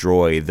to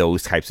destroy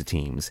those types of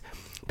teams,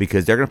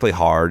 because they're going to play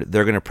hard,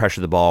 they're going to pressure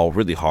the ball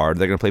really hard,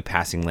 they're going to play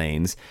passing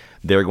lanes,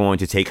 they're going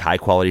to take high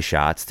quality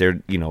shots, they're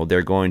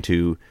going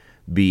to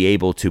be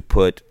able to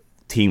put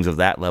teams of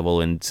that level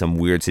in some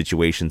weird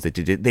situations that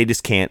they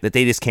just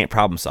can't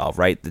problem solve,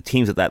 right? The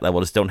teams at that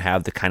level just don't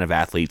have the kind of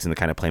athletes and the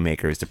kind of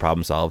playmakers to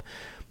problem solve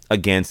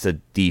against a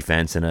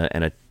defense and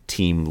a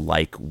team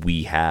like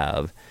we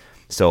have.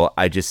 So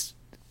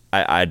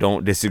I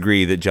don't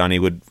disagree that Johnny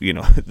would,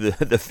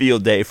 the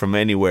field day from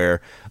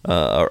anywhere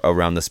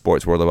around the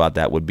sports world about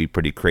that would be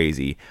pretty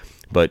crazy.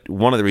 But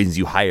one of the reasons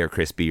you hire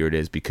Chris Beard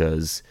is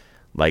because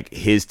like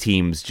his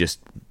teams just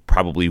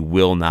probably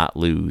will not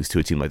lose to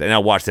a team like that. And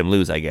I'll watch them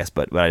lose, I guess,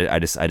 but I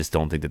just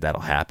don't think that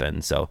that'll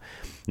happen. So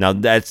now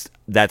that's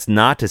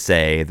not to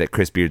say that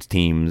Chris Beard's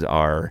teams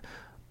are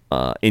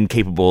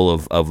incapable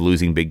of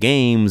losing big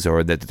games,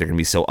 or that they're going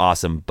to be so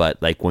awesome.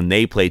 But like when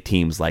they play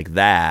teams like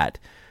that,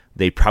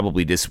 they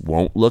probably just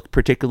won't look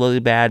particularly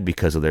bad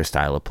because of their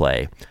style of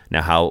play.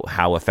 Now,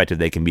 how effective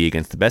they can be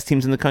against the best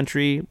teams in the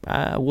country,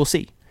 we'll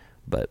see.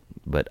 But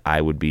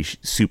I would be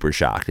super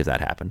shocked if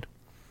that happened.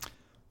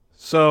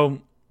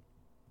 So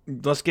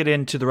let's get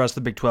into the rest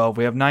of the Big 12.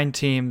 We have 9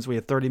 teams. We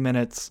have 30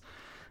 minutes.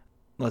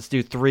 Let's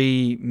do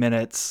 3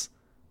 minutes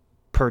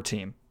per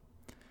team.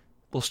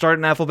 We'll start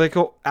in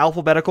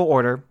alphabetical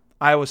order.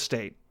 Iowa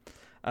State.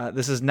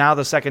 This is now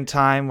the second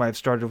time I've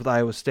started with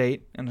Iowa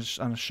State on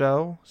a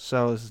show,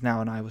 so this is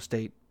now an Iowa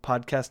State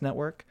podcast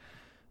network.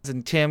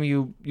 And Tim,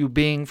 you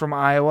being from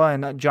Iowa,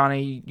 and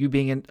Johnny, you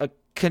being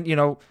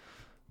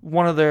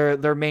one of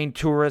their main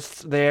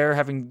tourists there,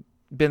 having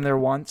been there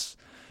once.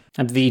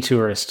 I'm the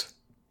tourist.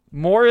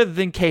 More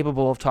than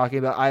capable of talking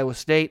about Iowa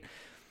State.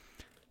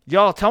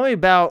 Y'all, tell me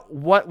about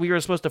what we were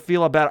supposed to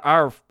feel about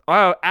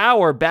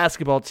our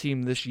basketball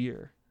team this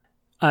year.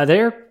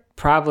 They're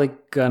probably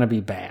gonna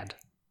be bad.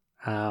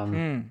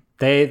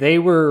 They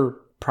were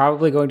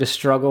probably going to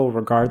struggle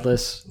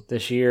regardless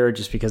this year,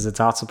 just because it's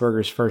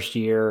Otzelberger's first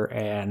year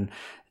and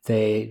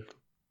they're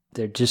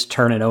just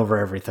turning over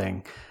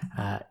everything.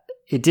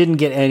 It didn't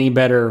get any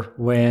better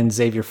when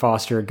Xavier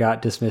Foster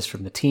got dismissed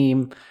from the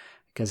team,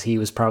 because he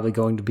was probably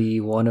going to be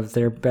one of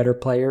their better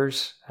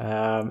players.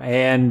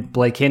 And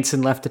Blake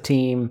Hinson left the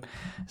team.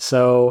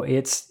 So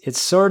it's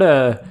sort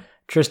of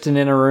Tristan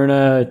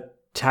Inaruna,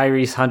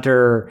 Tyrese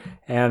Hunter,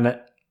 and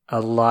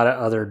a lot of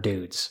other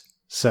dudes.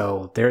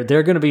 So they're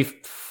going to be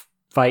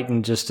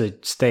fighting just to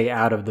stay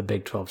out of the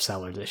Big 12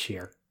 cellar this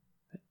year.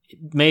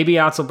 Maybe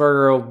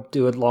Otzelberger will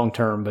do it long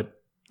term,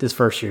 but this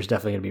first year is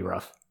definitely going to be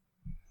rough.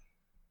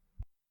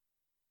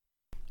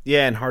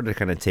 Yeah, and hard to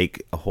kind of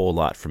take a whole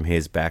lot from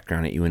his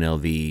background at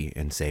UNLV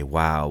and say,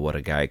 wow, what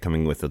a guy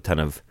coming with a ton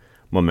of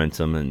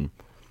momentum and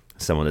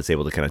someone that's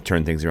able to kind of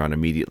turn things around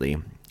immediately.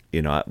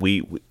 You know,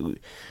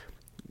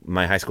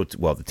 my high school,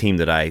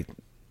 the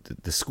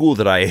school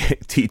that I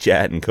teach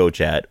at and coach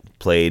at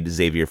played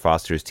Xavier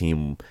Foster's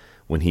team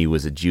when he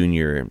was a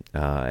junior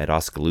at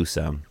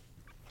Oskaloosa.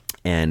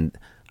 And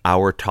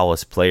our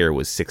tallest player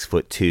was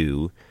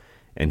 6'2",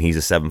 and he's a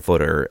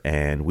 7-footer,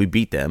 and we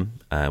beat them.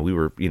 We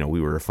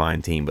were a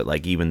fine team, but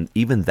like even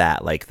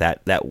that, like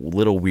that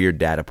little weird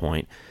data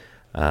point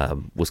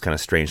was kind of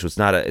strange. So it's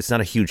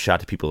not a huge shot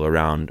to people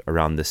around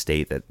the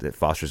state that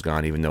Foster's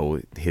gone, even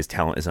though his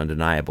talent is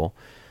undeniable.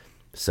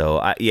 So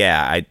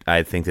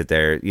I think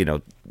that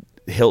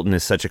Hilton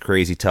is such a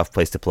crazy tough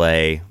place to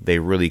play. They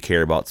really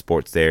care about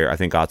sports there. I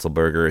think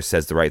Otzelberger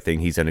says the right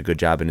thing. He's done a good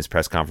job in his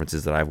press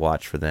conferences that I've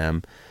watched for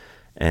them,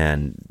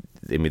 and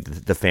I mean,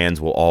 the fans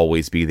will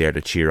always be there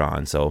to cheer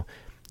on, so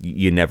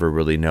you never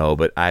really know.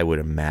 But I would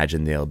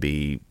imagine they'll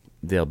be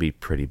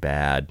pretty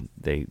bad.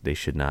 They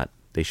should not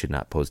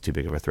pose too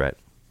big of a threat.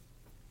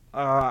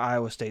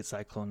 Iowa State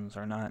Cyclones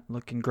are not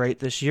looking great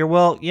this year.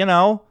 Well,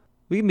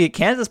 we can be a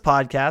Kansas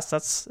podcast.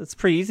 It's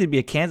pretty easy to be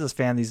a Kansas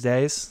fan these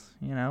days.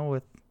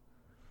 With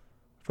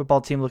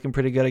football team looking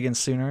pretty good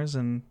against Sooners,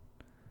 and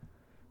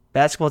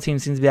basketball team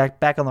seems to be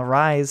back on the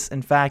rise.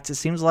 In fact, it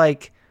seems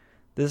like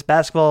this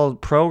basketball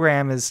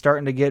program is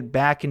starting to get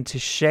back into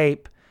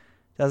shape.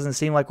 Doesn't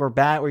seem like we're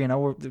back. We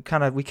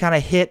kind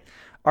of hit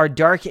our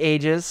dark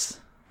ages.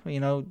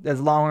 As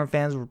Longhorn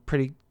fans, we're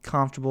pretty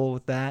comfortable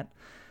with that.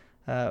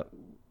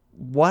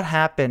 What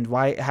happened?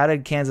 How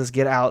did Kansas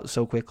get out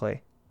so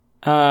quickly?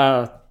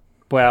 Well,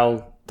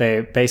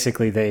 they're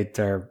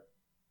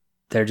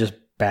just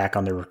back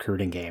on their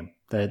recruiting game.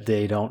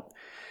 They don't.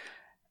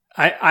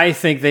 I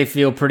think they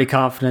feel pretty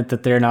confident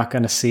that they're not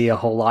going to see a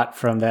whole lot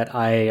from that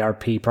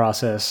IARP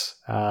process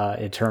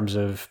in terms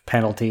of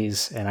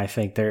penalties, and I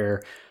think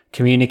they're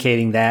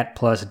communicating that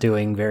plus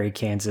doing very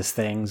Kansas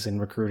things in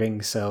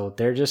recruiting. So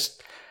they're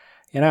just,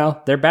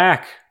 they're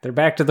back. They're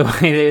back to the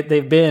way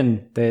they've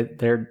been.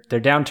 Their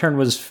downturn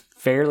was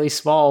fairly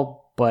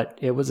small, but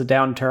it was a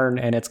downturn,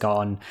 and it's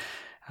gone.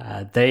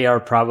 They are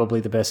probably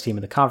the best team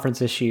in the conference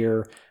this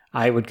year.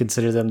 I would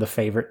consider them the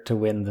favorite to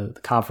win the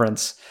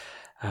conference.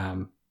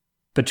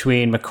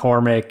 Between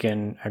McCormick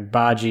and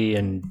Agbaji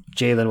and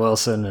Jalen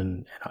Wilson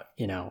and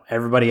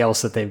everybody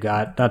else that they've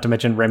got, not to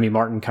mention Remy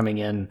Martin coming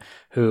in,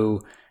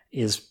 who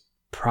is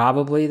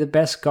probably the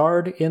best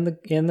guard in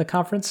the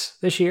conference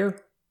this year,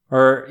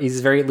 or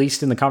he's very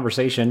least in the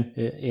conversation.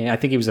 I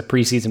think he was a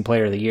preseason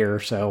player of the year,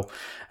 so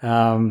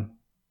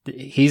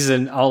he's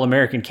an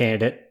All-American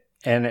candidate,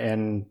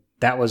 and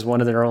that was one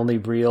of their only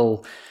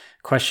real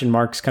question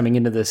marks coming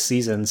into this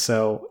season.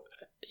 So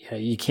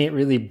you can't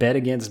really bet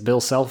against Bill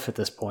Self at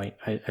this point.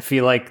 I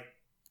feel like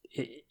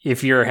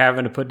if you're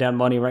having to put down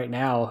money right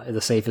now,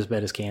 the safest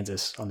bet is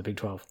Kansas on the Big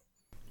 12.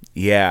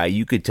 Yeah,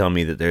 you could tell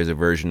me that there's a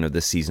version of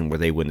this season where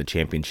they win the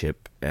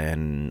championship,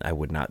 and I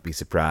would not be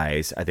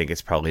surprised. I think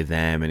it's probably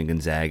them and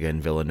Gonzaga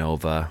and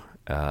Villanova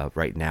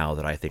right now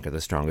that I think are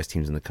the strongest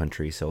teams in the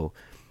country. So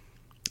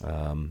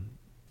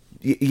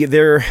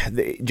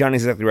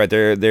Johnny's exactly right.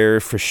 They're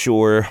for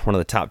sure one of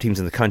the top teams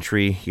in the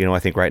country. I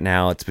think right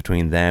now it's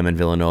between them and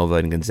Villanova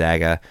and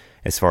Gonzaga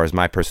as far as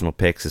my personal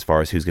picks, as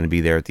far as who's going to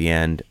be there at the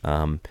end.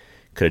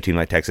 Could a team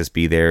like Texas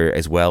be there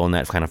as well in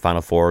that kind of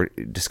Final Four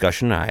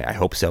discussion? I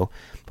hope so,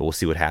 but we'll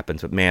see what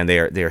happens. But man, they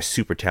are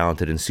super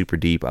talented and super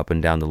deep up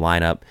and down the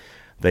lineup.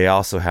 They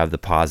also have the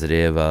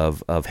positive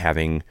of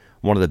having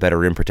one of the better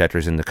rim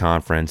protectors in the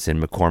conference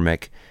in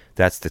McCormick.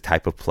 That's the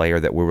type of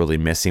player that we're really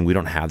missing. We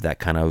don't have that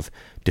kind of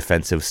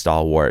defensive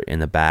stalwart in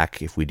the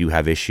back if we do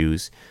have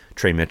issues.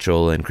 Trey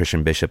Mitchell and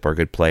Christian Bishop are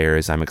good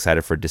players. I'm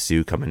excited for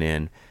Dessou coming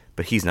in,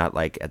 but he's not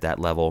like at that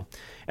level.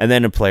 And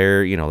then a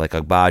player, like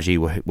Agbaji,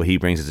 what he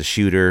brings as a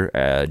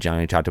shooter.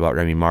 Johnny talked about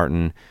Remy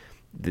Martin.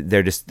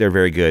 They're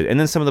very good. And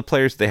then some of the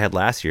players they had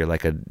last year,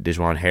 like a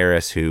Dejuan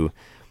Harris, who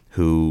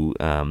who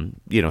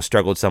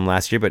struggled some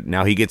last year, but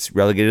now he gets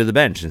relegated to the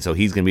bench, and so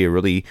he's going to be a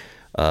really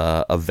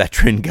a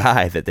veteran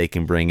guy that they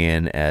can bring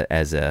in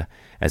as a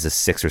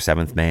sixth or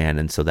seventh man,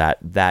 and so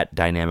that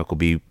dynamic will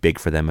be big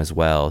for them as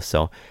well.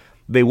 So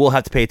they will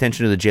have to pay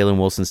attention to the Jalen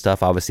Wilson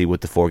stuff, obviously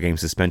with the 4-game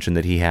suspension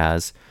that he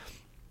has.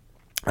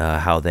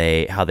 How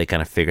they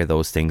kind of figure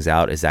those things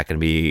out. Is that going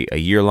to be a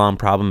year-long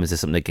problem? Is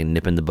this something they can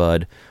nip in the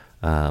bud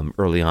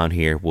early on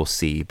here? We'll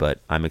see,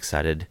 but I'm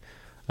excited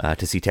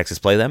to see Texas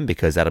play them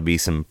because that'll be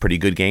some pretty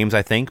good games,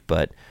 I think.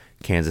 But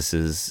Kansas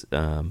is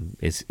I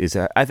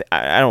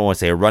don't want to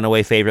say a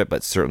runaway favorite,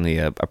 but certainly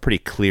a pretty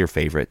clear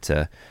favorite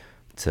to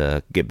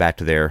get back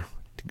to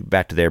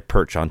their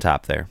perch on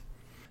top there.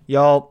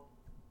 Y'all,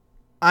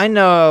 I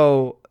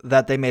know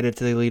that they made it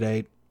to the Elite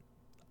Eight.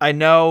 I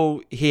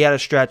know he had a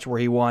stretch where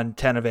he won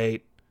 10 of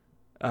 8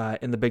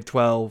 in the Big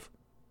 12.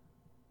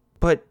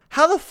 But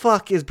how the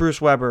fuck is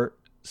Bruce Weber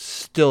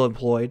still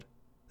employed?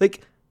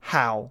 Like,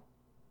 how?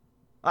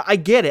 I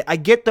get it. I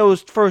get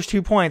those first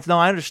 2 points. No,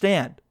 I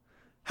understand.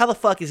 How the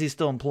fuck is he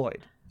still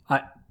employed?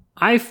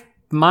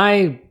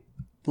 My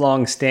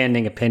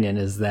long-standing opinion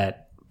is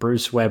that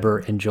Bruce Weber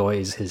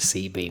enjoys his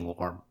seat being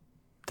warm.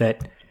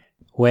 That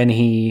when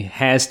he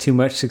has too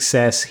much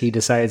success, he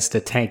decides to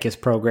tank his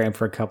program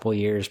for a couple of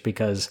years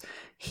because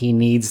he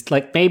needs,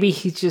 maybe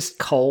he's just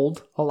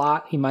cold a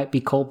lot. He might be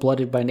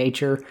cold-blooded by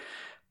nature,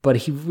 but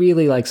he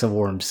really likes a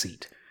warm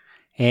seat.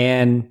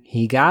 And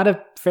he got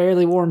a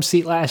fairly warm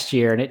seat last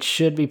year, and it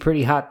should be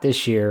pretty hot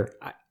this year.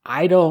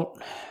 I don't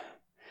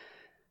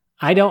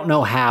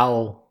know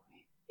how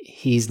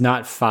he's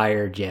not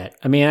fired yet.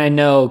 I mean, I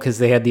know because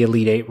they had the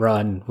Elite Eight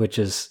run, which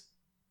is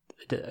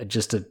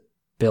just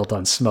built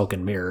on smoke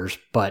and mirrors,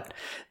 but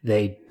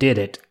they did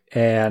it.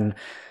 And,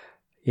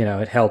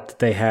 it helped that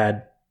they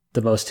had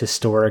the most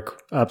historic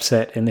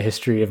upset in the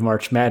history of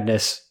March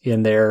Madness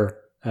in their,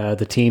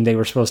 the team they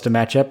were supposed to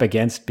match up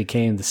against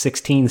became the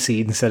 16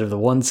 seed instead of the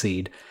 1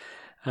 seed.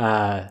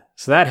 So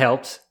that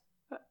helped.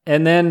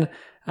 And then,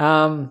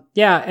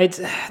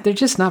 they're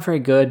just not very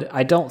good.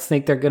 I don't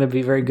think they're going to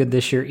be very good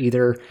this year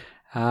either.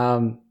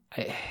 They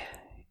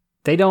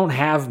don't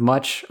have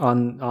much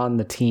on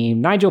the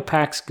team. Nigel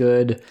Pack's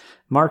good.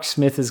 Mark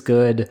Smith is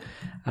good.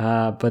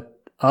 But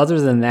other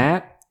than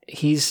that,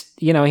 he's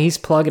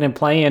plugging and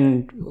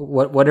playing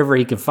whatever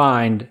he can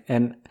find.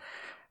 And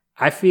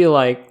I feel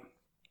like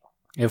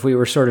if we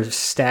were sort of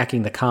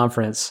stacking the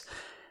conference,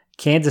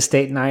 Kansas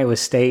State and Iowa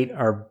State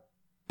are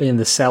in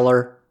the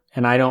cellar,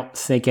 and I don't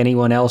think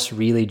anyone else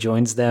really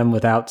joins them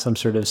without some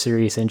sort of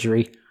serious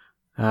injury.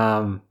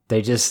 I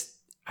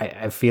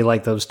feel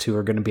like those two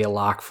are going to be a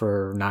lock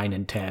for 9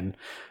 and 10,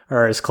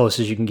 or as close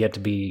as you can get to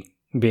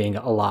being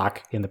a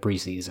lock in the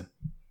preseason.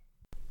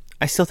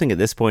 I still think at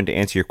this point, to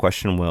answer your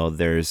question, Will,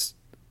 there's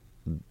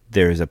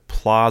a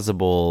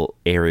plausible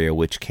area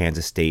which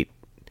Kansas State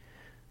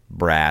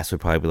brass would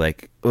probably be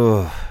like,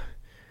 ugh,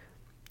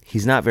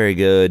 he's not very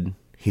good.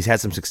 He's had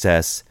some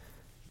success,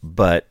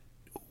 but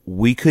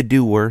we could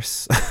do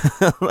worse.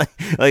 like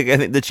I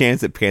think the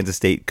chance that Kansas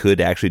State could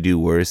actually do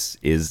worse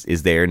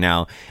is there.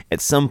 Now,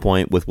 at some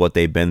point with what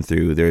they've been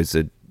through, there's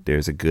a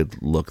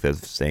good look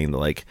that's saying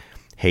that,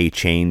 hey,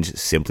 change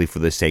simply for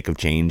the sake of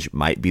change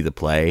might be the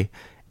play,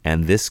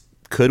 and this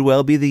could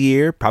well be the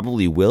year,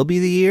 probably will be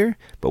the year,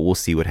 but we'll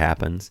see what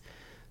happens.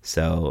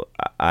 So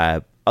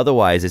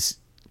otherwise,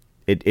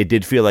 it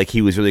did feel like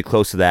he was really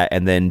close to that,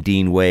 and then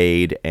Dean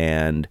Wade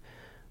and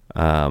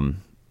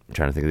I'm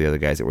trying to think of the other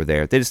guys that were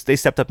there. They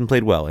stepped up and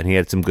played well, and he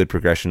had some good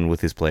progression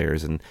with his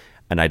players, and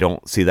I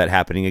don't see that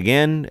happening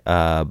again.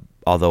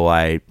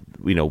 Although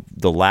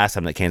the last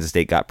time that Kansas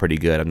State got pretty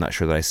good, I'm not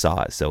sure that I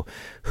saw it. So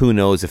who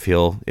knows if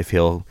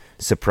he'll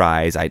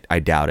surprise? I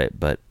doubt it,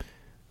 but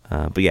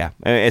yeah,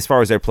 as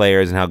far as their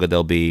players and how good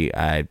they'll be,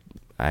 I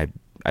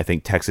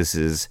think Texas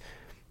is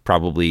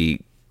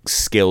probably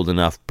skilled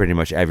enough pretty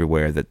much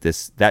everywhere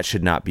that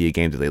should not be a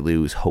game that they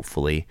lose.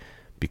 Hopefully,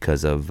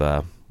 because of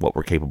what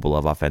we're capable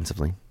of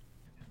offensively.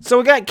 So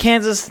we got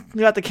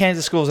the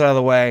Kansas schools out of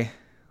the way.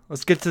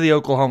 Let's get to the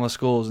Oklahoma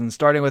schools, and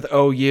starting with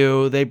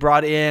OU, they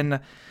brought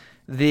in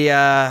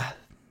there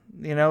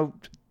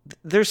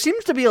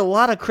seems to be a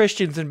lot of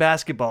Christians in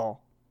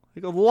basketball.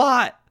 Like a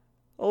lot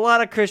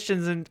of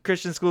Christians in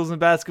Christian schools in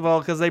basketball,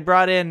 because they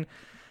brought in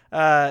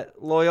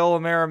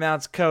Loyola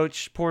Marymount's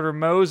coach Porter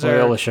Moser.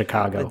 Loyola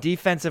Chicago. The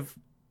defensive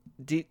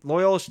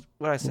Loyola.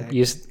 What did I say?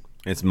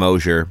 It's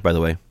Mosier, by the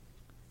way.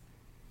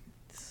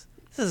 This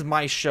is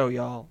my show,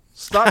 y'all.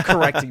 Stop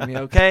correcting me,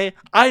 okay?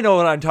 I know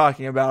what I'm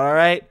talking about, all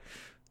right?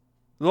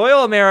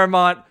 Loyola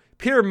Marymount,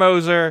 Peter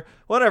Moser,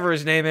 whatever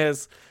his name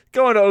is,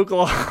 going to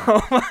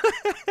Oklahoma.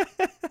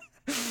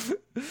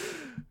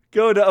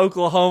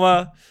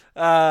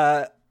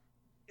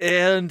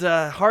 And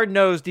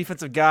hard-nosed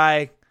defensive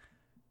guy.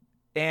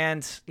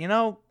 And,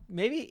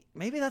 maybe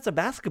that's a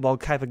basketball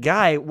type of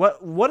guy.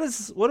 What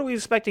are we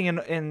expecting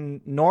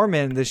in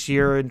Norman this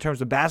year in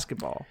terms of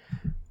basketball?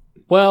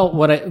 Well,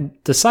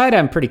 the side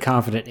I'm pretty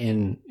confident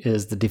in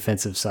is the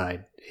defensive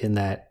side, in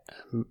that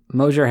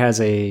Mosier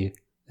has a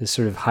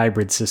sort of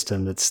hybrid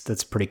system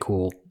that's pretty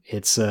cool,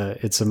 It's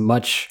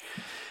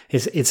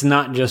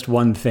not just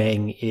one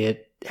thing.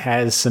 It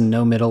has some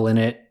no middle in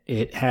it.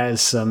 It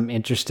has some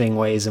interesting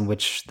ways in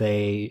which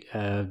they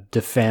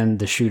defend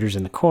the shooters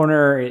in the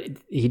corner.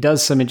 He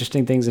does some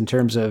interesting things in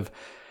terms of,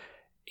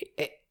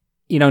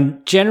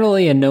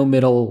 generally a no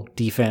middle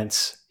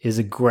defense is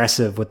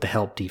aggressive with the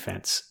help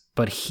defense,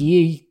 but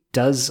he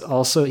does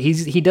also,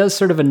 he does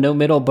sort of a no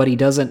middle, but he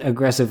doesn't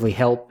aggressively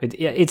help.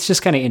 It's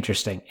just kind of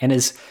interesting. And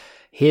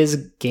his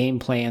game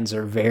plans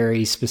are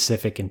very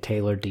specific and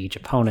tailored to each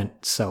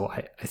opponent. So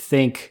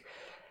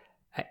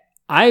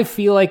I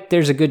feel like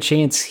there's a good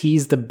chance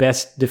he's the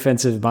best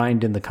defensive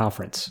mind in the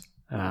conference.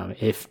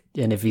 If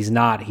he's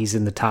not, he's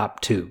in the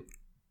top 2.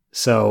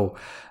 So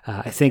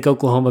I think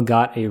Oklahoma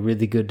got a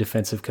really good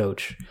defensive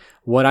coach.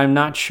 What I'm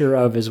not sure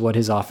of is what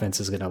his offense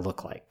is going to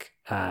look like.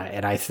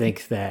 And I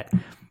think that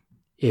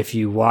if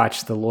you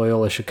watch the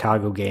Loyola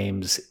Chicago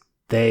games,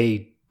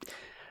 they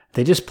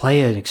just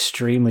play an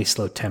extremely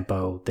slow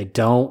tempo. They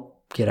don't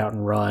get out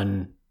and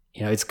run.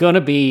 It's going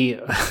to be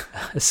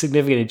a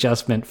significant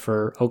adjustment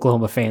for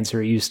Oklahoma fans who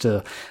are used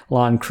to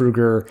Lon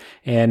Kruger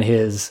and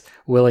his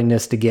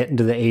willingness to get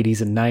into the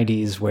 80s and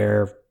 90s,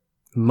 where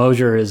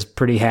Mosier is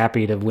pretty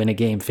happy to win a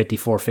game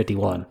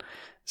 54-51.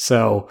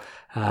 So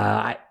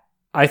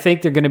I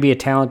think they're going to be a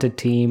talented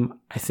team.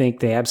 I think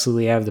they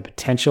absolutely have the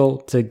potential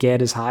to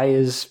get as high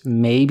as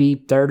maybe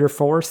 3rd or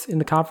 4th in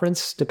the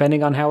conference,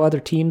 depending on how other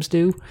teams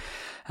do.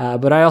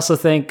 But I also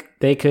think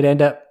they could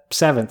end up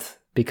 7th,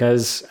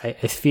 because I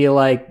feel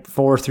like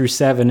 4 through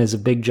 7 is a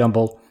big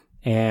jumble,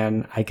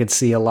 and I could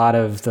see a lot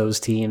of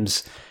those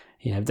teams.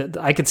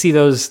 I could see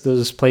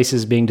those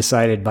places being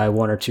decided by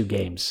 1 or 2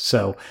 games.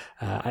 So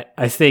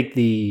I think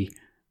the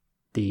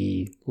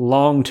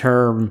long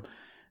term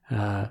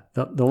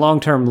the long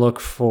term look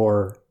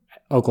for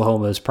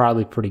Oklahoma is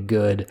probably pretty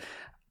good.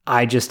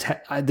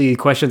 The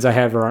questions I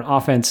have are on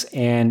offense,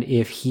 and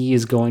if he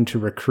is going to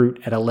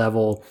recruit at a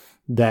level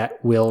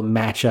that will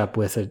match up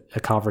with a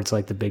conference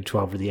like the Big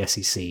 12 or the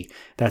SEC.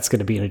 That's going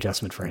to be an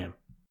adjustment for him.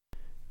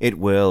 It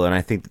will, and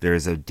I think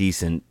there's a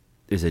decent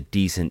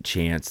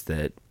chance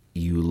that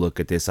you look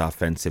at this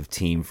offensive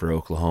team for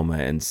Oklahoma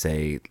and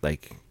say,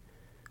 like,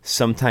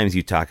 sometimes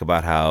you talk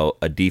about how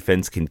a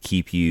defense can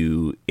keep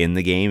you in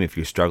the game if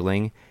you're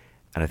struggling,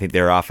 and I think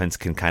their offense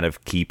can kind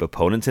of keep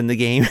opponents in the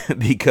game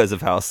because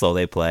of how slow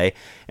they play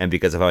and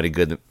because of how many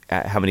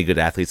good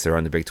athletes there are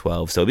in the Big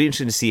 12. So it'll be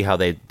interesting to see how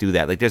they do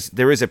that. Like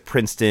there is a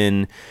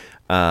Princeton,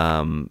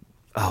 I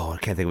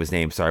can't think of his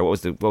name. Sorry, what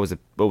was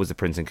the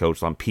Princeton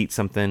coach? Pete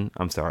something.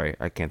 I'm sorry,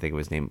 I can't think of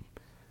his name.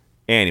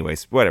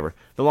 Anyways, whatever.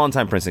 The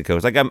longtime Princeton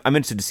coach. Like I'm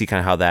interested to see kind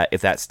of how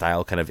if that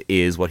style kind of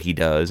is what he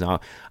does. Now,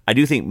 I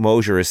do think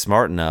Mosier is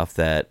smart enough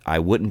that I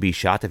wouldn't be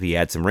shocked if he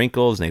had some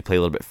wrinkles and they play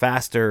a little bit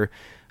faster.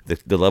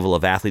 The level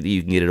of athlete that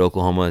you can get at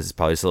Oklahoma is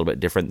probably just a little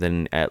bit different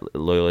than at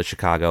Loyola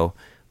Chicago,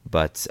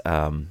 but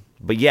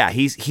yeah,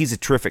 he's a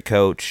terrific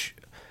coach.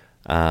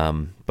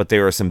 But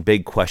there are some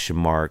big question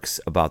marks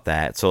about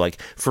that. So, like,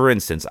 for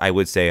instance, I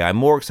would say I'm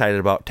more excited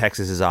about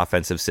Texas's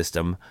offensive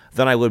system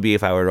than I would be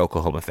if I were an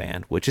Oklahoma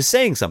fan, which is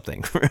saying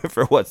something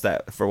for what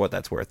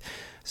that's worth.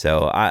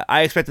 So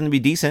I expect them to be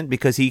decent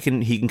because he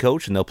can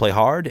coach, and they'll play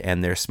hard,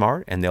 and they're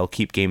smart, and they'll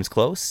keep games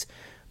close.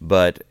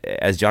 But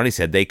as Johnny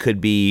said, they could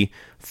be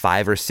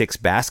 5 or 6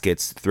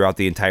 baskets throughout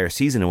the entire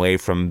season away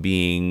from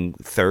being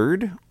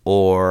 3rd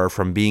or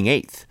from being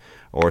 8th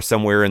or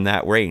somewhere in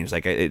that range.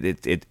 Like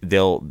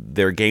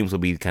their games will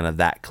be kind of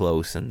that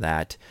close and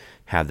that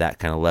have that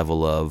kind of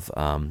level of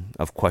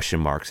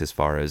question marks as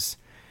far as,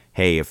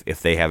 hey,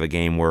 if they have a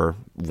game where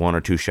 1 or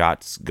 2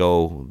 shots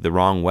go the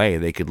wrong way,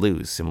 they could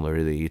lose.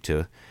 Similarly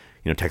to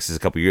Texas a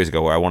couple years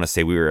ago, where I want to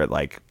say we were at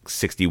like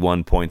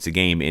 61 points a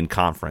game in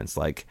conference.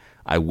 Like,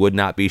 I would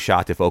not be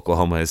shocked if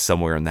Oklahoma is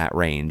somewhere in that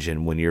range.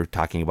 And when you're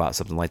talking about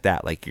something like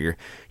that, like your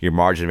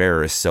margin of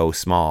error is so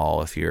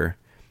small if you're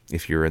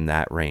in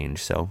that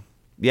range. So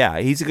yeah,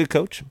 he's a good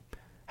coach.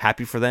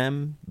 Happy for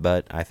them,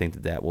 but I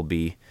think that will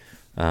be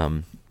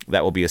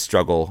a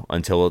struggle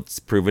until it's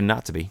proven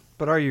not to be.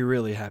 But are you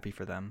really happy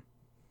for them?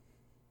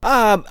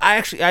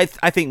 I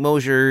think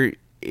Mosier,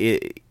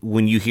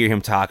 when you hear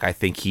him talk, I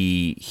think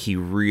he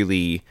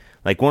really.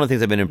 Like, one of the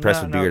things I've been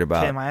impressed with Beard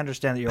about... Tim, I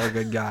understand that you're a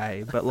good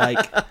guy, but,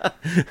 like,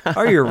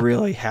 are you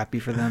really happy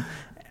for them?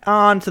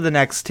 On to the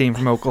next team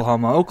from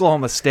Oklahoma.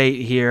 Oklahoma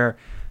State here,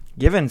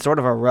 given sort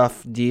of a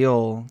rough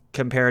deal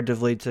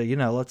comparatively to,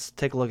 let's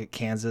take a look at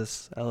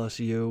Kansas,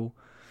 LSU,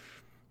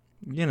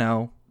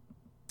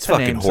 It's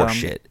fucking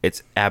horseshit.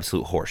 It's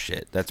absolute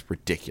horseshit. That's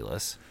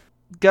ridiculous.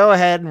 Go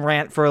ahead and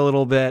rant for a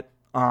little bit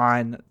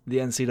on the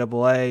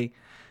NCAA.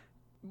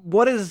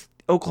 What is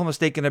Oklahoma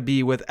State going to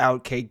be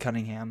without Cade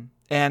Cunningham?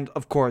 And,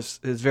 of course,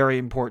 his very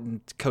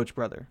important coach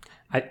brother.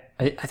 I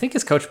think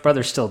his coach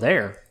brother's still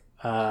there.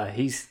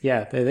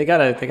 They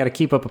gotta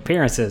keep up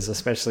appearances,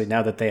 especially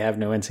now that they have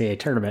no NCAA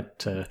tournament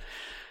to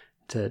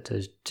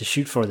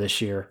shoot for this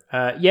year.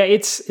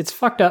 It's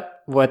fucked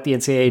up what the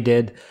NCAA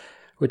did,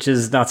 which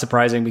is not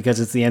surprising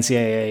because it's the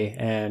NCAA,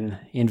 and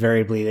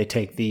invariably they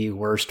take the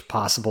worst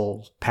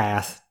possible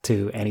path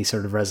to any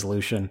sort of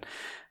resolution.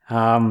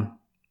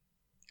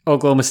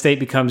 Oklahoma State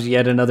becomes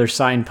yet another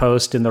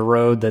signpost in the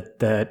road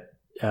that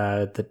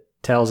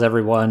tells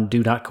everyone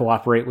do not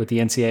cooperate with the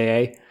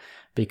NCAA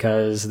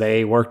because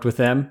they worked with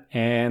them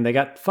and they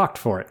got fucked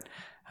for it.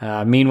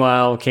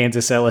 Meanwhile,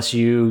 Kansas,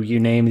 LSU, you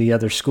name the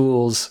other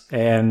schools,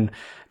 and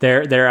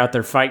they're out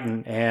there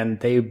fighting, and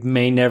they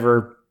may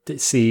never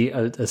see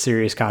a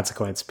serious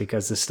consequence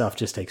because this stuff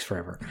just takes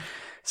forever.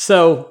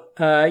 So,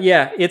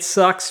 it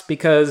sucks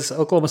because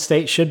Oklahoma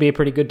State should be a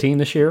pretty good team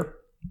this year.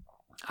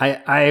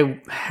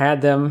 I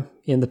had them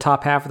in the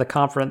top half of the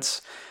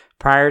conference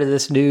prior to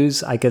this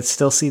news. I could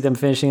still see them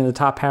finishing in the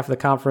top half of the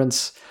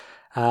conference.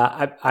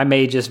 I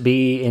may just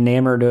be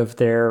enamored of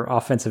their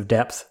offensive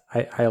depth.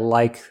 I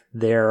like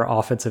their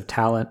offensive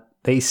talent.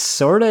 They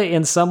sort of,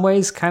 in some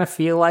ways, kind of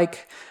feel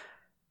like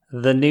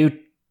the new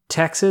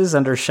Texas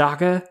under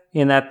Shaka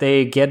in that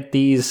they get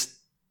these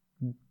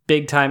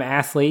big-time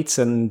athletes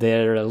and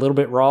they're a little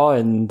bit raw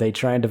and they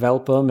try and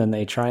develop them and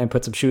they try and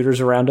put some shooters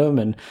around them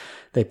and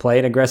they play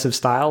an aggressive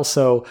style.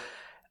 So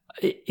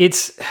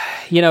it's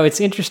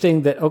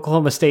interesting that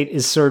Oklahoma State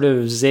is sort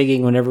of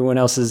zigging when everyone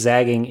else is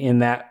zagging, in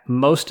that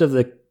most of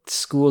the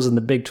schools in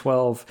the Big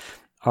 12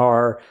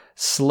 are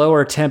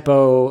slower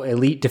tempo,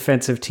 elite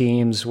defensive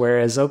teams,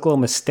 whereas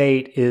Oklahoma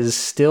State is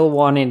still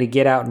wanting to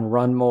get out and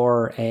run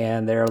more,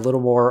 and they're a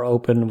little more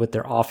open with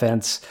their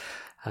offense.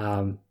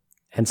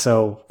 And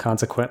so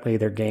consequently,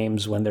 their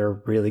games, when they're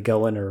really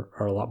going, are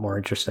a lot more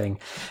interesting.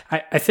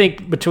 I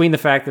think between the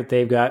fact that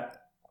they've got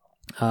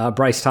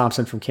Bryce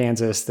Thompson from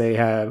Kansas, they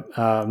have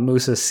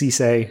Musa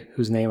Cisse,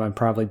 whose name I'm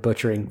probably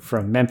butchering,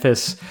 from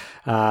Memphis.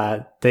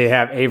 They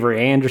have Avery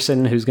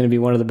Anderson, who's going to be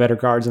one of the better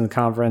guards in the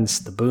conference.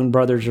 The Boone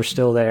brothers are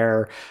still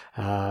there.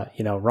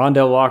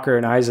 Rondell Walker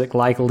and Isaac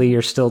Likely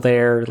are still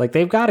there. Like,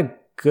 they've got a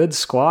good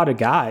squad of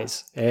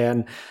guys,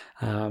 and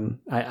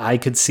I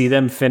could see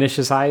them finish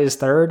as high as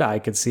third. I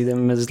could see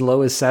them as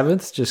low as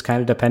seventh, just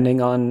kind of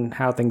depending on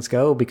how things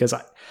go, because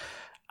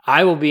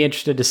I will be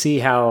interested to see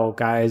how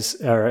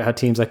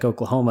teams like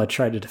Oklahoma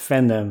try to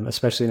defend them,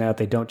 especially now that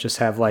they don't just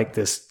have like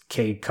this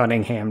Cade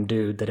Cunningham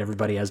dude that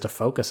everybody has to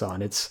focus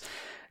on.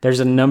 There's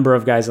a number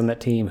of guys on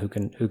that team who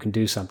can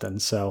do something.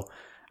 So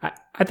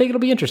I think it'll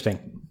be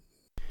interesting.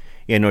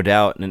 Yeah, no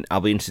doubt. And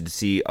I'll be interested to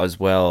see as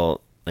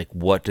well, like,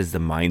 what does the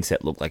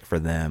mindset look like for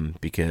them?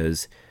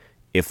 Because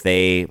if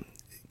they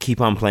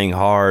keep on playing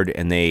hard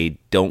and they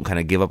don't kind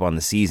of give up on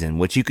the season,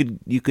 which you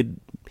could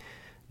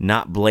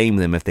not blame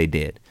them if they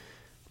did.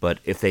 But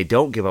if they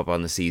don't give up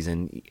on the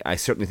season, I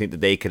certainly think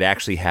that they could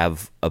actually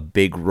have a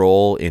big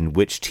role in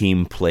which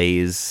team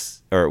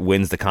plays or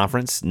wins the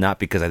conference. Not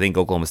because I think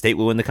Oklahoma State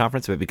will win the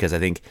conference, but because I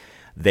think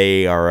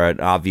they are an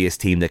obvious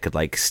team that could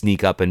like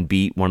sneak up and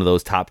beat one of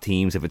those top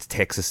teams. If it's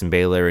Texas and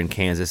Baylor and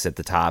Kansas at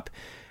the top,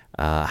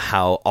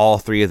 how all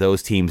three of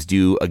those teams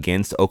do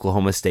against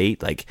Oklahoma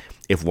State. Like,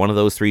 if one of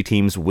those three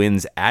teams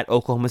wins at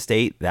Oklahoma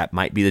State, that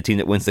might be the team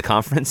that wins the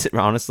conference,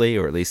 honestly,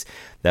 or at least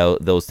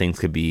those things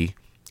could be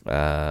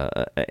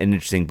an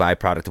interesting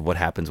byproduct of what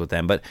happens with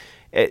them. But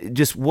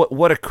just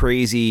what a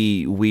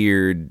crazy,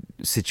 weird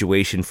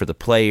situation for the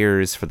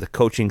players, for the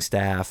coaching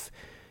staff.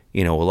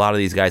 A lot of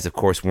these guys, of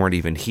course, weren't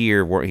even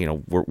here.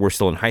 We're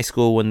still in high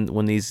school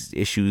when these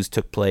issues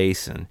took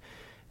place,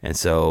 and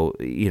so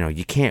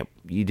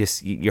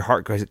your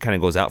heart kind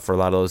of goes out for a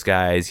lot of those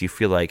guys. You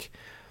feel like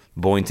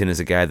Boynton is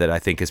a guy that I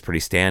think is pretty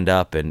stand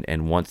up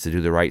and wants to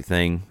do the right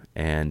thing,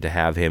 and to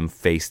have him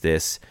face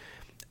this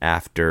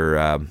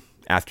after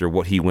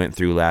what he went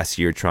through last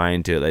year,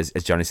 trying to, as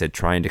Johnny said,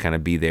 trying to kind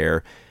of be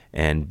there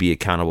and be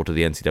accountable to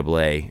the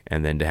NCAA,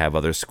 and then to have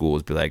other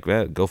schools be like,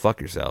 well, go fuck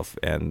yourself,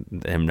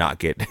 and him not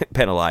get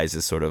penalized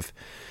is sort of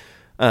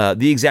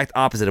the exact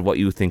opposite of what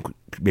you think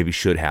maybe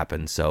should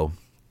happen. So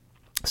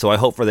I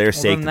hope for their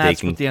sake that they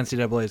can. That's what the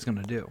NCAA is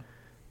going to do.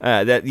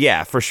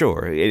 For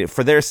sure.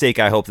 For their sake,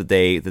 I hope that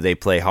they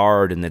play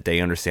hard and that they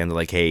understand that,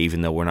 like, hey,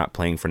 even though we're not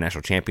playing for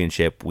national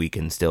championship, we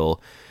can still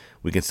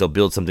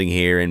build something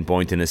here. And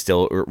Boynton is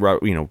still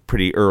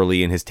pretty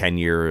early in his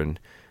tenure, and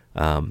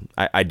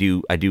I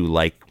do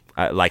like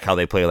how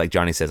they play. Like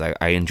Johnny says,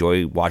 I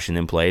enjoy watching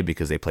them play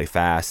because they play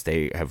fast.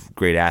 They have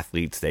great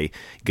athletes. They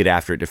get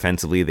after it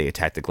defensively. They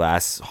attack the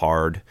glass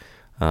hard.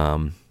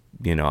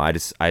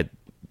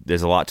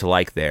 There's a lot to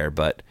like there,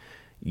 but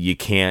you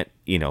can't,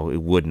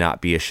 it would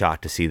not be a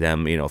shock to see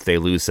them, if they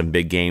lose some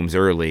big games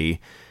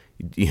early.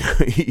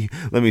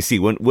 Let me see.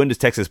 When does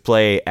Texas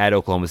play at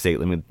Oklahoma State?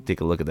 Let me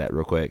take a look at that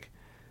real quick.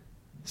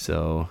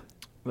 So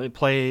they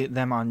play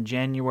them on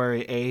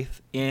January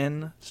 8th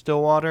in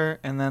Stillwater,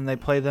 and then they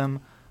play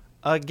them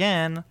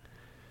again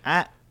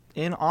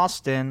in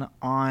Austin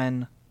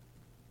on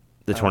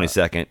the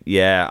 22nd.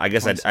 Yeah, I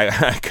guess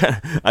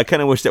I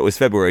kind of wish that was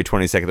February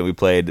 22nd that we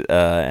played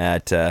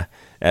at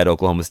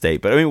Oklahoma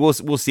State. But I mean,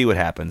 we'll see what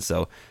happens.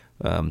 So,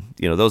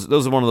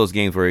 those are one of those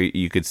games where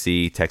you could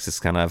see Texas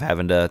kind of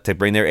having to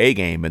bring their A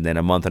game, and then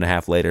a month and a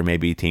half later,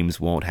 maybe teams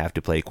won't have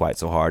to play quite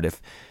so hard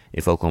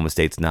if Oklahoma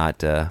State's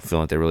not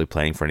feeling like they're really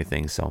playing for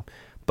anything. So,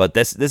 but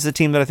this is a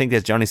team that I think,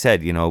 as Johnny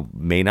said,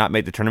 may not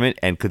make the tournament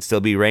and could still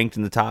be ranked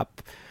in the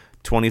top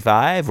top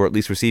 25 or at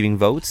least receiving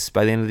votes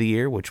by the end of the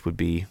year, which would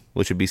be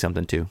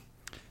something too.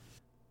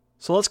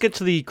 So let's get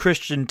to the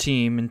Christian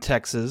team in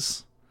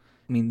Texas.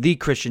 I mean, the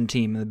Christian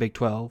team in the Big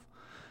 12.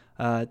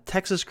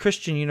 Texas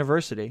Christian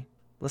University.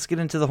 Let's get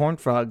into the Horned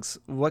Frogs.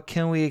 What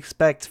can we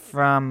expect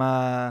from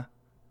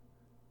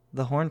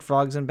the Horned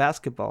Frogs in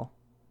basketball?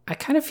 I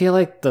kind of feel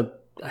like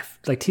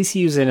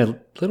TCU's in a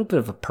little bit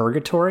of a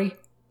purgatory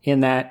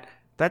in that.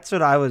 That's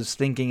what I was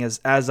thinking as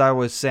I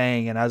was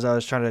saying, and as I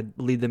was trying to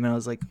lead them in, I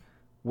was like,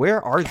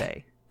 where are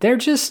they? They're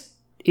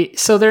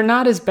they're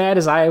not as bad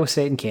as Iowa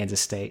State and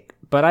Kansas State,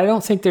 but I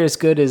don't think they're as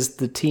good as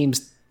the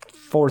teams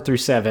 4 through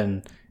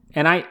 7.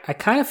 And I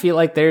kind of feel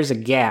like there's a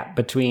gap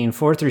between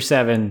 4 through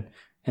 7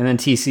 and then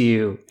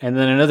TCU, and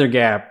then another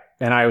gap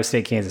in Iowa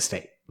State, Kansas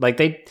State. Like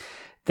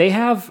they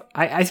have,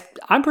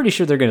 I'm pretty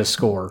sure they're going to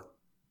score.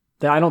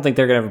 I don't think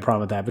they're going to have a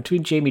problem with that.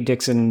 Between Jamie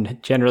Dixon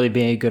generally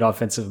being a good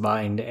offensive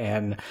mind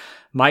and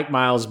Mike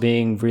Miles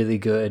being really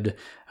good,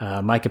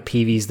 Micah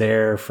Peavy's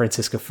there,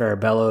 Francisco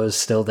Farabello is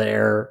still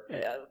there.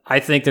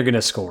 I think they're going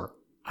to score.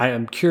 I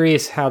am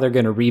curious how they're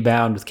going to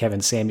rebound with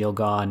Kevin Samuel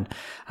gone.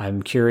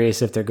 I'm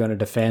curious if they're going to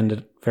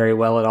defend very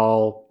well at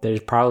all.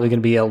 There's probably going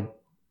to be a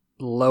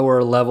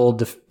lower level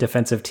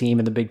defensive team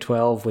in the Big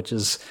 12, which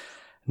is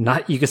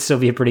not, you could still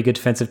be a pretty good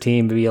defensive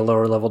team, but be a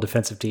lower level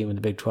defensive team in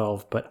the Big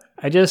 12. But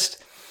I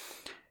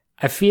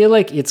feel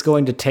like it's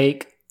going to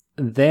take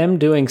them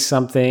doing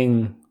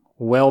something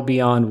well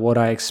beyond what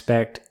I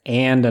expect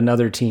and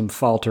another team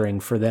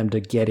faltering for them to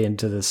get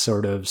into the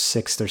sort of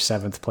 6th or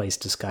 7th place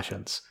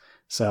discussions.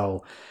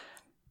 So,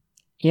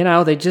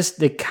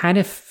 they kind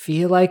of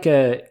feel like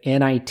a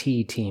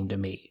NIT team to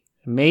me.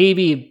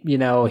 Maybe,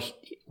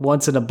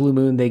 once in a blue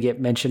moon they get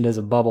mentioned as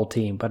a bubble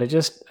team, but I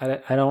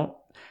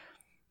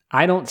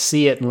don't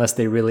see it unless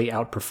they really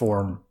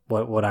outperform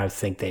what I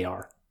think they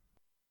are.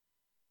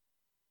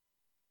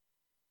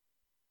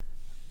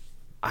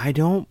 I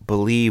don't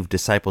believe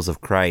disciples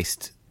of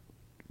Christ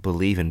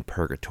believe in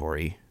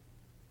purgatory.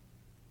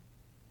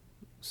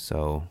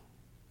 So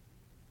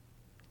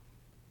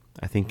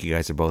I think you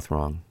guys are both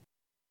wrong.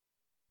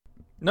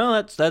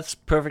 No, that's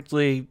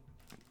perfectly,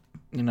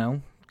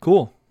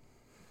 cool.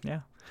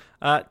 Yeah.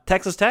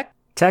 Texas Tech?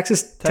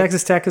 Texas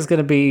Tech is going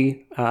to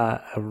be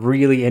a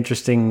really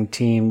interesting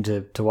team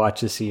to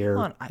watch this year.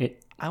 Hold on.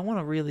 I want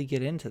to really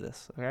get into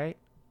this, all right?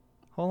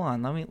 Hold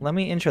on. Let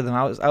me intro them.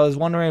 I was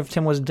wondering if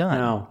Tim was done.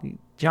 No.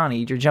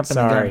 Johnny, you're jumping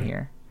the gun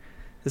here.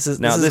 This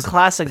is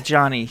classic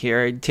Johnny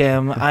here,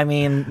 Tim. I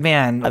mean,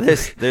 man,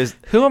 there's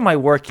who am I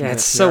working with?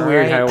 It's so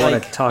weird how I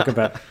want to talk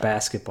about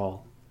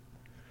basketball.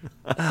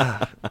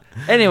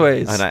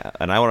 Anyways,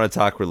 and I want to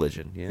talk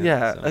religion.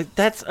 Yeah, so.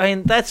 That's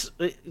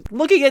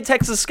looking at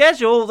Texas'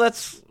 schedule.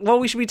 That's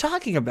what we should be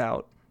talking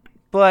about.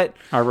 But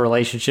our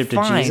relationship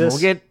to Jesus.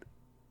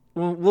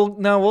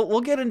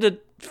 We'll get into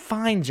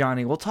fine,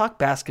 Johnny. We'll talk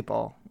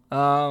basketball.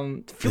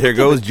 There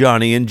goes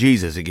Johnny and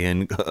Jesus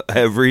again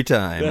every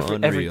time.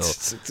 Unreal.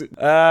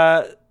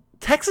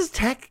 Texas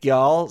Tech,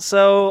 y'all.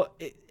 So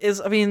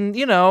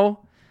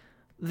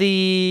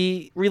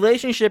the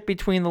relationship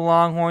between the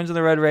Longhorns and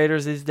the Red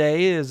Raiders these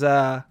days is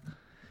a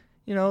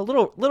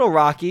little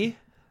rocky,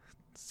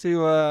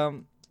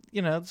 to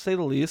say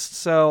the least.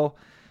 So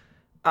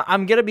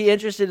I'm gonna be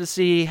interested to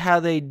see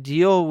how they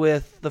deal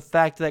with the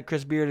fact that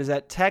Chris Beard is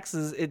at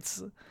Texas.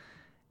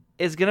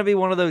 It's going to be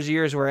one of those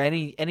years where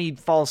any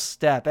false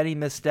step, any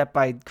misstep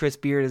by Chris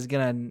Beard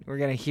we're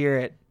going to hear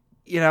it.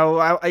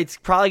 It's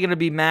probably going to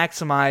be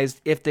maximized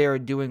if they are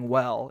doing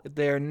well. If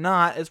they are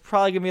not, it's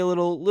probably going to be a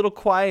little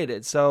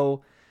quieted.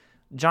 So,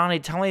 Johnny,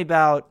 tell me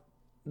about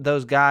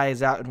those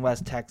guys out in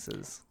West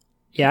Texas.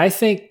 Yeah, I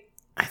think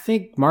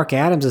Mark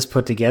Adams has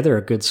put together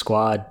a good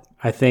squad.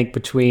 I think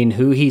between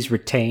who he's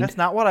retained. That's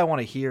not what I want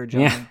to hear,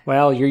 Johnny. Yeah,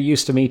 well, you're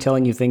used to me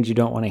telling you things you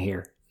don't want to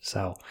hear.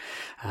 So,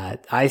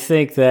 I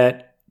think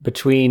that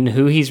between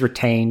who he's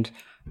retained,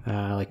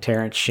 like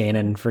Terrence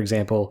Shannon, for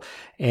example,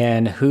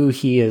 and who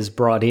he has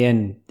brought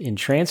in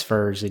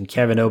transfers in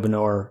Kevin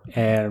Obanor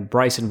and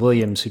Bryson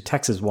Williams, who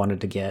Texas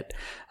wanted to get,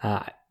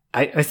 I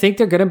think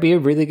they're going to be a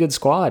really good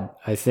squad.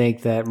 I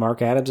think that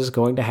Mark Adams is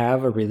going to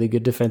have a really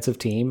good defensive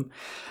team.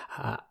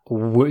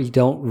 We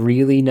don't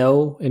really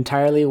know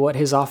entirely what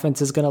his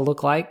offense is going to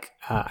look like.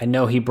 I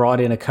know he brought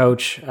in a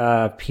coach,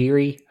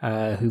 Peary,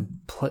 who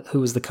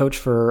was the coach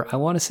for, I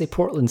want to say,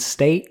 Portland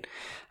State,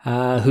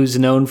 who's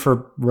known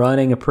for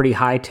running a pretty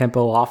high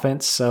tempo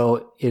offense.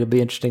 So it'll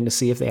be interesting to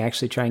see if they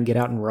actually try and get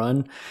out and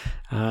run.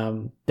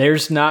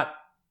 There's not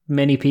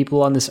many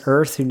people on this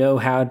earth who know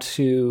how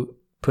to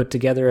put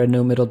together a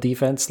no middle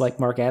defense like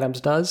Mark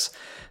Adams does.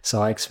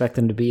 So I expect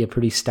them to be a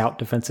pretty stout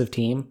defensive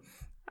team.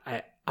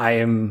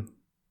 I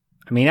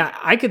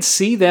could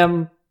see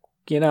them,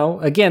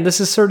 again, this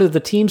is sort of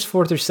the teams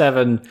 4 through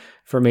 7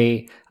 for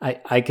me.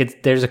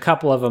 There's a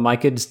couple of them I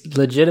could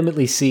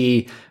legitimately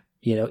see,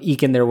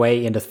 eking their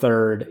way into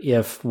 3rd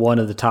if one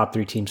of the top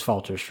 3 teams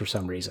falters for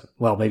some reason.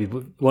 Well, maybe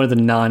one of the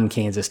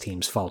non-Kansas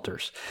teams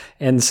falters.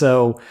 And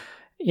so,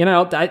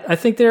 I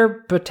think they're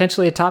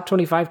potentially a top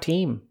 25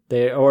 team,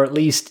 or at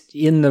least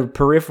in the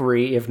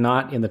periphery, if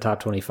not in the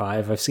top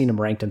 25. I've seen them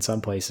ranked in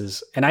some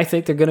places, and I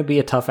think they're going to be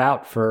a tough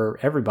out for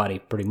everybody,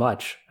 pretty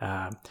much.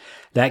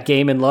 That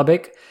game in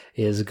Lubbock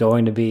is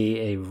going to be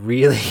a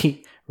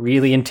really,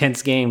 really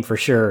intense game for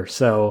sure.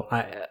 So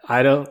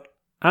I don't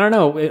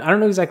know. I don't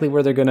know exactly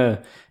where they're going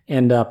to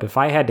end up. If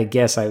I had to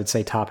guess, I would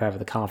say top half of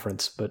the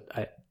conference, but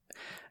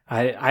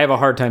I have a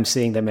hard time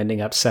seeing them ending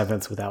up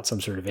 7th without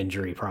some sort of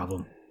injury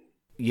problem.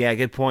 Yeah,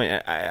 good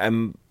point.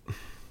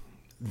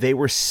 They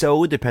were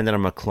so dependent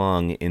on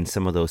McClung in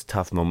some of those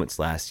tough moments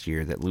last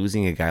year that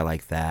losing a guy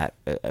like that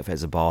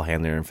as a ball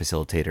handler and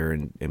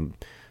facilitator and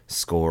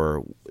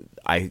scorer,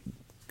 I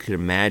could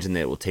imagine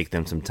that it will take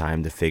them some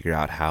time to figure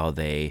out how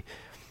they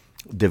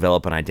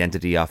develop an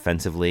identity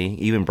offensively.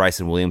 Even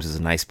Bryson Williams is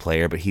a nice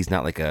player, but he's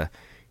not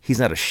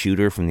a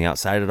shooter from the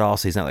outside at all,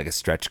 so he's not like a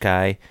stretch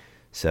guy.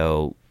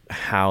 So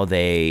how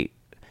they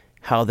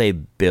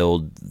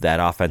build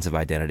that offensive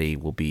identity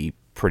will be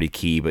pretty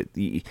key, but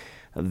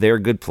they're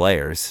good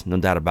players, no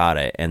doubt about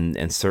it,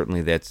 and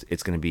certainly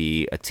it's going to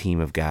be a team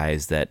of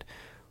guys that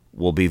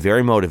will be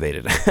very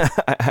motivated.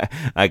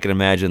 I can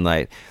imagine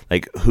like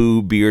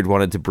who Beard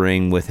wanted to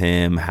bring with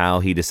him, how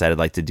he decided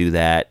to do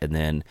that, and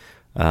then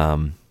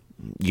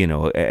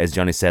as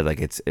Johnny said,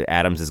 it's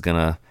Adams is going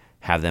to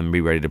have them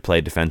be ready to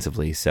play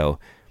defensively. So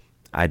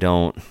I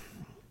don't.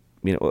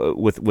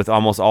 With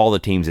almost all the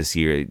teams this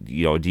year,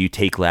 do you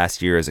take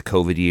last year as a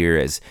COVID year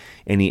as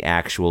any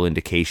actual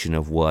indication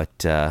of what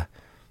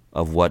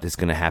is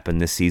going to happen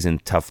this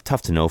season? Tough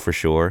to know for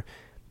sure,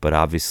 but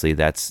obviously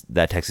that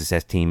Texas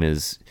Tech team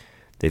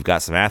they've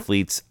got some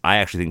athletes. I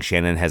actually think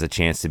Shannon has a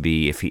chance to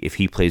be, if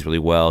he plays really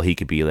well, he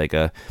could be like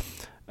a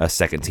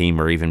second team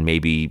or even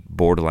maybe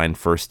borderline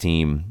first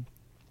team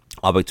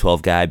All Big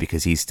 12 guy,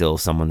 because he's still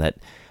someone that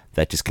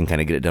just can kind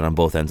of get it done on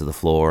both ends of the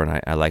floor,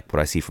 and I like what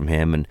I see from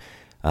him. And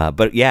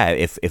but yeah,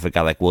 if a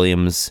guy like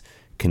Williams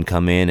can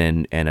come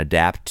in and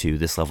adapt to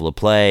this level of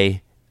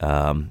play,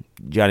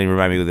 Johnny,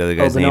 remind me of the other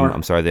guy's name.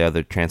 I'm sorry, the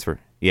other transfer.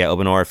 Yeah,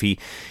 Obanor.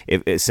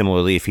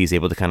 Similarly, if he's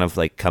able to kind of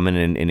come in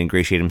and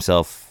ingratiate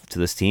himself to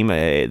this team,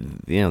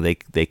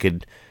 they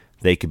could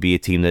be a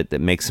team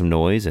that makes some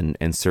noise,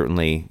 and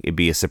certainly it'd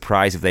be a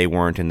surprise if they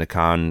weren't in the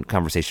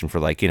conversation for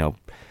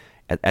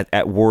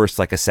at worst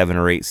a 7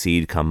 or 8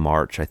 seed come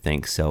March, I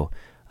think. So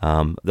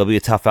they'll be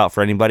a tough out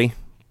for anybody.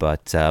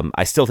 But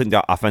I still think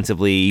that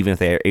offensively, even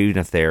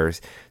if their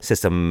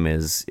system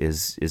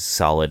is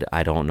solid,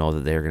 I don't know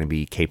that they're going to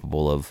be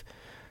capable of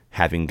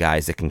having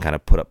guys that can kind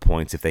of put up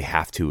points if they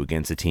have to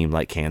against a team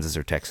like Kansas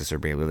or Texas or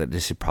Baylor. That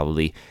this should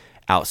probably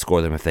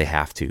outscore them if they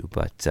have to.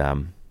 But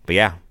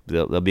yeah,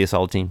 they'll be a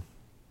solid team.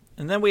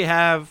 And then we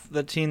have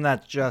the team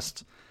that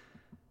just,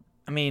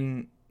 I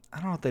don't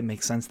know if they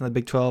make sense in the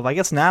Big 12. I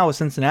guess now with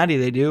Cincinnati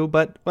they do,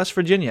 but West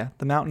Virginia,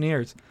 the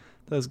Mountaineers,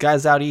 those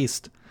guys out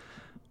east.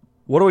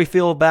 What do we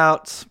feel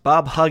about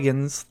Bob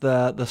Huggins,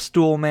 the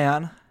stool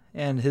man,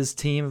 and his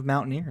team of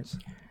Mountaineers?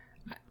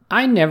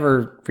 I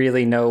never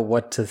really know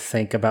what to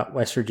think about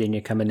West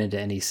Virginia coming into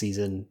any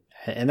season,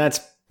 and that's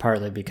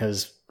partly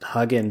because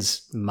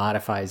Huggins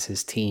modifies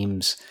his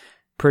teams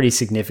pretty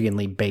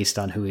significantly based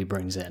on who he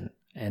brings in.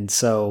 And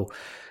so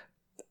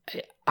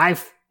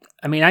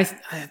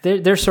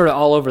they're sort of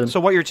all over them. So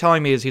what you're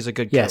telling me is he's a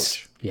good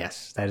coach.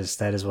 Yes, that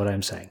is what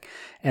I'm saying.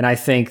 And I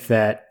think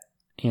that,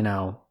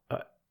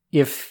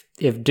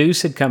 if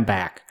Deuce had come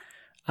back,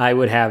 I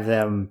would have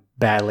them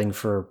battling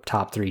for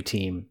top 3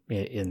 team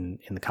in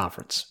the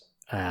conference.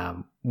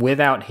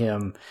 Without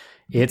him,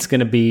 it's going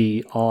to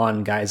be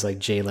on guys like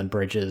Jalen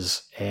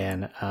Bridges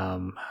and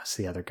what's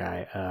the other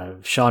guy,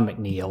 Sean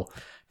McNeil,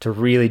 to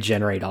really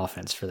generate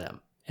offense for them.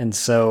 And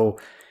so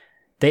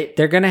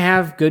they're going to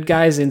have good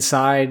guys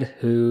inside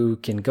who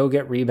can go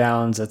get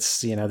rebounds.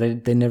 That's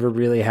they never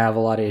really have a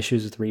lot of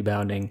issues with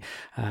rebounding.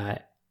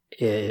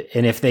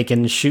 And if they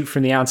can shoot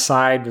from the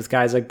outside with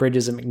guys like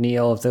Bridges and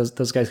McNeil, if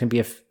those guys can be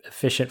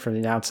efficient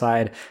from the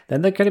outside,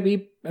 then they're going to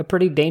be a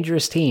pretty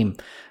dangerous team.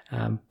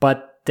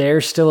 But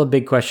they're still a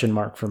big question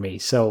mark for me.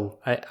 So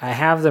I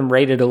have them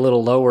rated a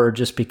little lower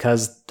just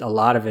because a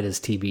lot of it is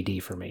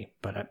TBD for me.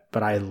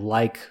 But I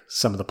like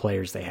some of the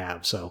players they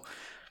have. So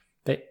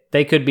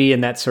they could be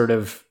in that sort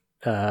of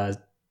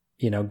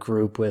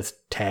group with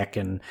Tech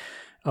and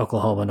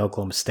Oklahoma and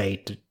Oklahoma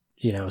State,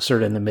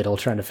 sort of in the middle,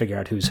 trying to figure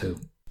out who's who.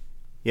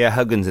 Yeah,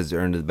 Huggins has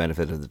earned the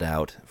benefit of the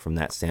doubt from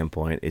that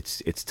standpoint.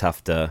 It's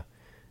tough to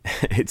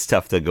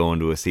go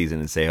into a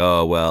season and say,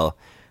 oh well,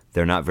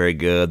 they're not very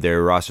good,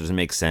 their roster doesn't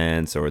make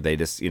sense, or they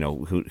just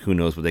who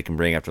knows what they can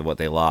bring after what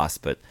they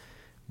lost. But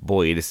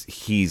boy,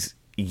 he's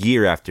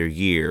year after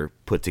year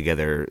put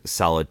together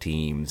solid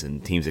teams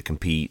and teams that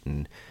compete,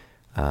 and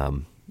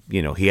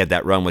he had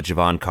that run with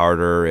Javon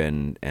Carter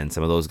and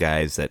some of those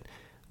guys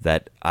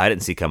that I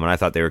didn't see coming. I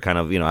thought they were kind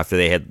of, after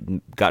they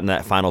had gotten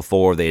that Final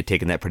Four, they had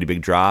taken that pretty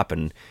big drop.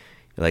 And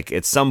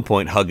at some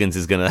point, Huggins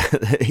is going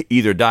to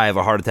either die of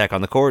a heart attack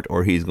on the court,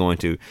 or he's going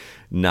to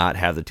not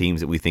have the teams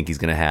that we think he's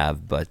going to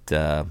have.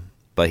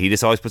 But he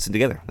just always puts it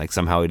together.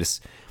 Somehow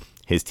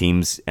his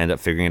teams end up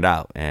figuring it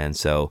out. And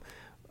so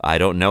I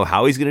don't know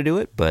how he's going to do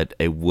it, but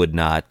it would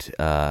not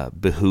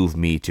behoove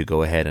me to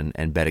go ahead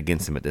and bet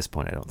against him at this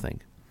point, I don't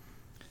think.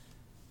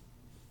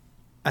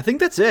 I think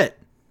that's it.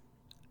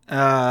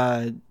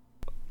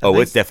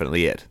 It's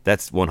definitely it.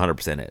 That's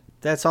 100% it.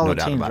 That's all No the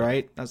doubt teams, about it.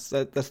 right?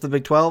 That's the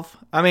Big 12.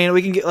 I mean,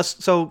 we can get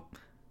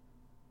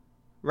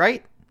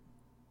right?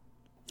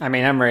 I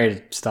mean, I'm ready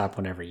to stop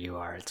whenever you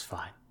are. It's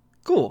fine.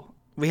 Cool.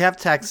 We have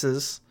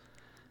Texas.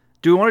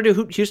 Do we want to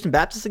do Houston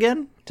Baptist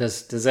again?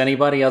 Does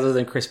anybody other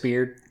than Chris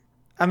Beard?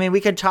 I mean, we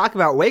could talk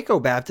about Waco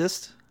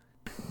Baptist.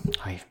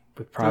 We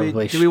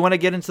probably do we want to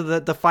get into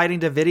the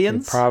Fighting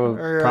Davidians?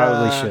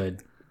 Probably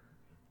should.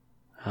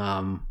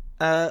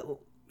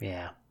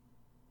 Yeah,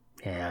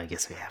 I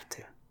guess we have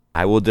to.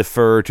 I will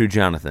defer to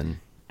Johnny.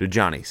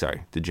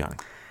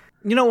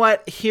 You know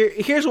what?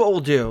 Here's what we'll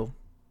do.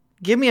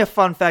 Give me a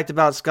fun fact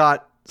about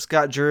Scott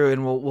Drew,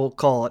 and we'll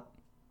call it.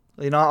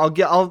 You know,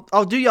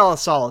 I'll do y'all a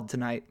solid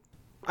tonight.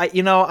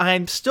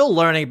 I'm still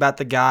learning about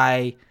the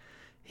guy.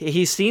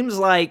 He seems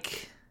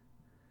like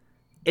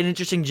an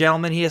interesting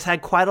gentleman. He has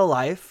had quite a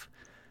life.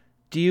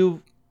 Do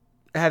you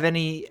have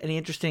any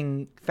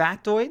interesting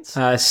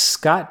factoids?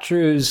 Scott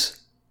Drew's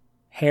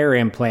hair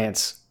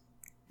implants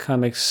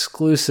come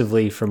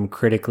exclusively from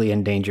critically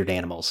endangered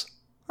animals.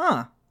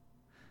 Huh.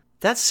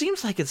 That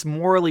seems like it's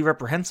morally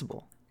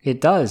reprehensible.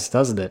 It does,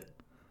 doesn't it?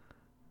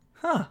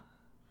 Huh.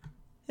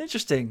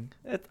 Interesting.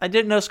 I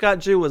didn't know Scott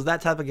Drew was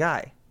that type of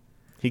guy.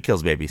 He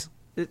kills babies.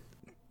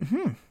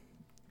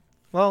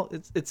 Well,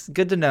 it's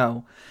good to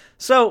know.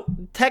 So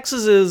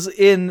Texas is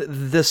in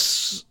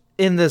this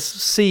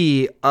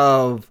sea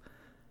of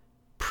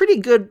pretty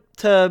good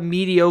to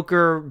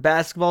mediocre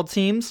basketball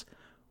teams.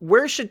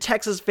 Where should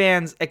Texas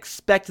fans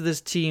expect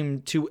this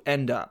team to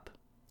end up?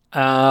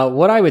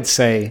 What I would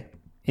say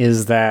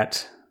is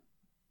that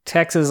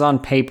Texas on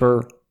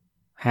paper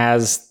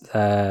has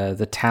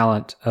the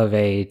talent of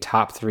a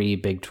top 3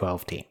 Big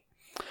 12 team.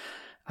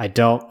 I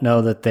don't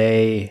know that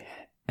they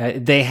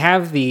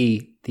have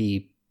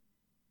the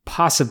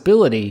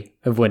possibility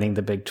of winning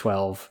the Big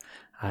 12.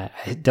 I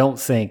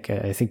think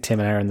Tim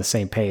and I are on the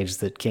same page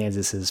that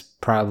Kansas is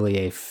probably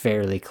a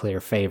fairly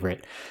clear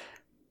favorite.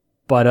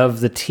 But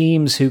of the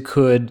teams who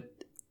could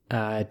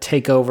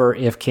take over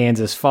if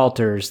Kansas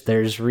falters,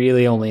 there's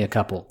really only a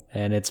couple,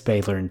 and it's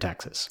Baylor and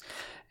Texas.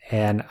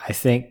 And I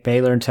think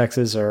Baylor and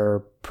Texas are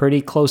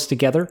pretty close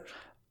together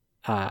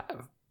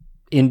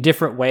in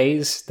different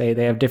ways. They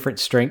have different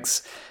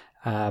strengths,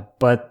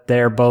 but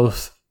they're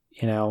both,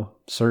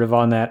 sort of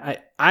on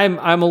that. I'm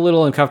a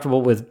little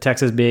uncomfortable with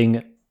Texas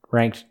being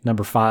ranked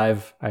number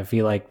 5. I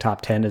feel like top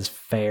 10 is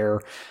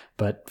fair,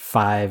 but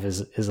 5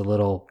 is a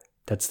little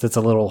that's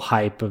a little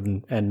hype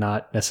and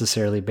not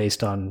necessarily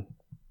based on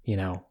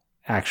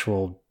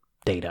actual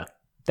data.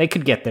 They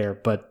could get there,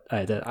 but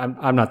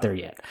I'm not there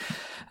yet.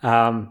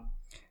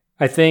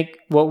 I think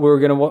what we're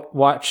going to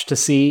watch to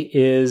see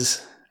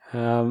is,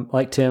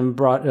 like Tim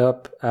brought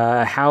up,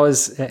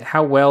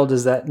 how well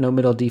does that no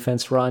middle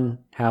defense run?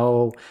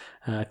 How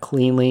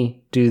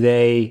cleanly do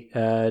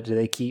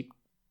they keep,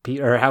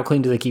 or how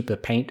clean do they keep the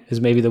paint? Is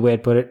maybe the way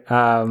I'd put it.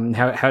 How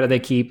do they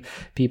keep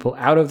people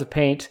out of the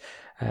paint?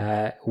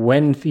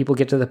 When people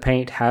get to the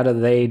paint, how do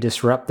they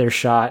disrupt their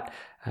shot?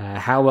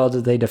 How well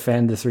do they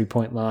defend the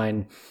 3-point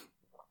line?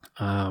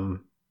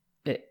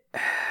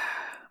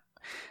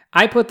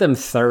 I put them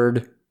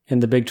 3rd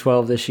in the Big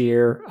 12 this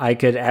year. I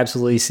could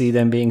absolutely see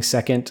them being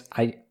 2nd.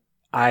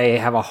 I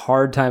have a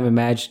hard time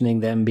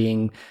imagining them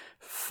being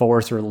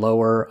 4th or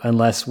lower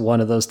unless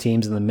one of those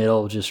teams in the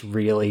middle just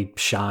really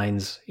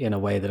shines in a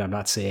way that I'm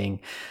not seeing.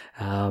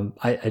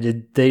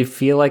 They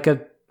feel like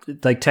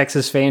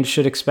Texas fans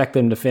should expect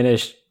them to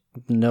finish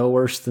no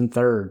worse than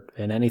 3rd,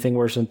 and anything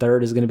worse than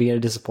 3rd is going to be a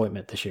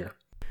disappointment this year.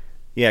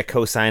 Yeah,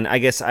 cosign. I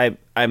guess I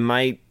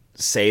might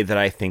say that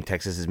I think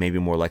Texas is maybe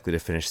more likely to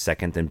finish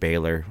 2nd than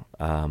Baylor,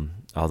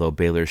 although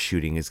Baylor's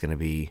shooting is going to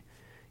be,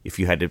 if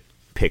you had to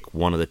pick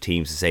one of the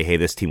teams to say, hey,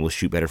 this team will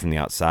shoot better from the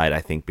outside,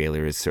 I think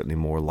Baylor is certainly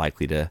more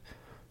likely to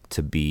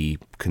be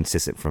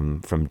consistent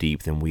from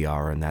deep than we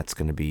are, and that's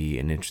going to be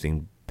an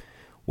interesting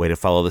way to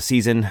follow the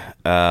season.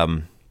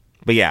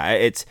 But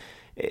yeah,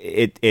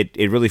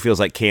 it really feels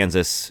like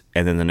Kansas,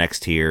 and then the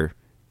next tier,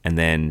 and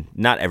then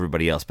not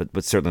everybody else,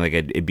 but certainly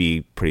it'd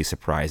be pretty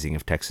surprising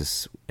if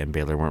Texas and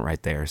Baylor weren't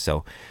right there.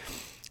 So,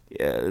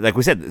 like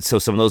we said, so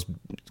some of those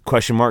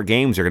question mark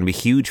games are going to be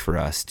huge for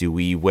us. Do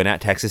we win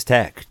at Texas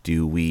Tech?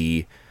 Do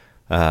we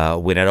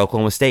win at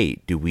Oklahoma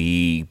State? Do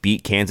we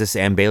beat Kansas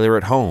and Baylor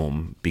at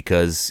home?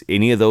 Because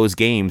any of those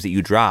games that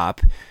you drop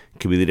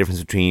could be the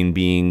difference between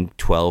being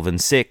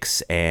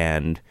 12-6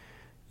 and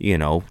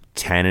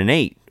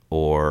 10-8,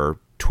 or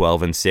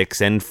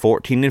 12-6 and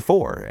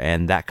 14-4,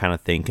 and that kind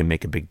of thing can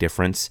make a big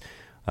difference,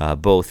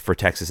 both for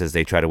Texas as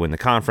they try to win the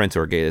conference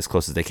or get as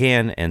close as they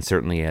can, and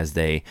certainly as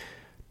they,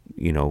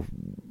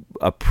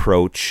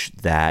 approach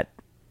that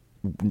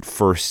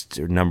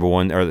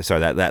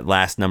that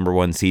last number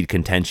 1 seed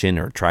contention,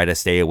 or try to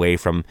stay away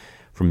from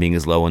being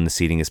as low in the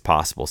seeding as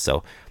possible.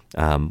 So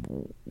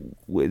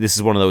This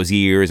is one of those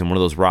years and one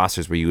of those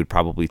rosters where you would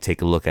probably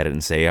take a look at it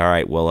and say, all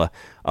right, well,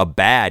 a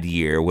bad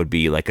year would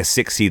be like a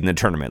 6th seed in the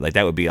tournament. Like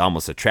that would be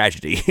almost a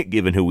tragedy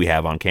given who we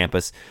have on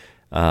campus.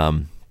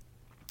 But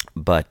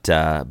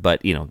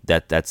you know,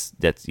 that's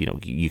you know,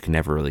 you can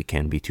never really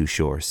can be too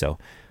sure. So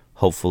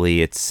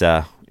hopefully it's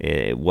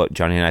what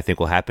Johnny and I think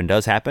will happen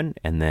does happen,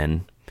 and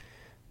then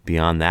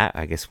beyond that,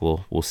 I guess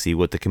we'll see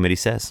what the committee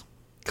says.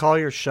 Call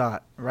your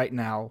shot right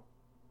now.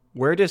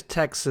 Where does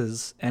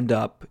Texas end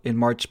up in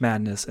March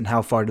Madness, and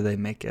how far do they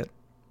make it?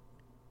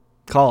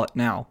 Call it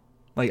now.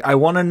 Like, I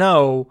want to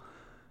know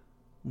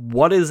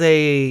what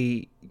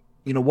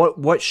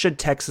should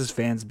Texas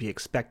fans be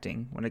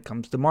expecting when it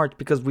comes to March,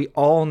 because we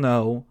all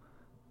know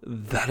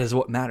that is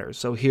what matters.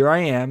 So here I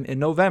am in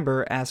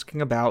November asking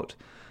about,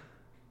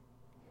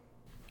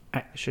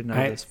 I should know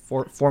this,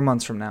 4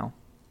 months from now,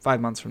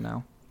 5 months from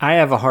now. I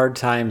have a hard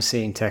time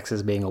seeing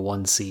Texas being a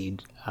 1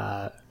 seed.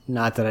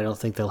 Not that I don't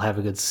think they'll have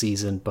a good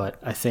season, but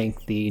I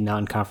think the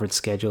non-conference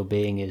schedule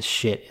being as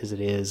shit as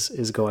it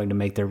is going to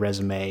make their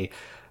resume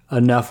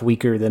enough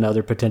weaker than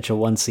other potential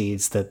 1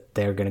 seeds that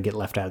they're going to get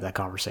left out of that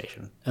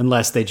conversation,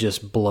 unless they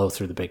just blow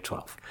through the Big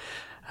 12.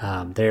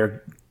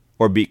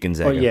 Or beat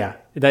Gonzaga.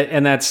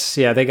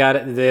 They got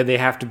it. They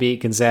have to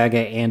beat Gonzaga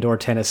and or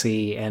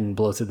Tennessee and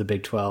blow through the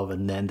Big 12,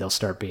 and then they'll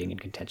start being in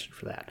contention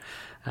for that.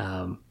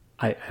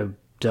 I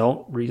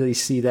don't really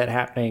see that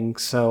happening.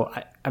 So,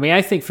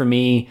 I think for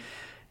me,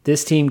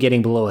 this team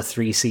getting below a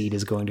 3 seed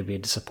is going to be a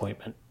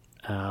disappointment.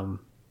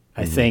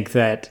 I think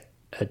that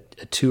a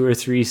 2 or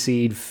 3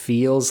 seed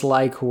feels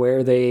like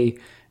where they,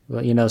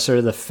 sort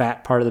of the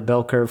fat part of the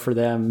bell curve for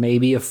them.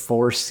 Maybe a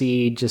 4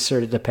 seed, just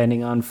sort of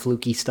depending on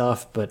fluky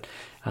stuff. But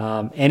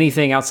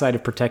anything outside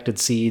of protected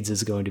seeds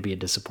is going to be a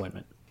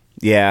disappointment.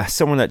 Yeah,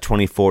 somewhere in that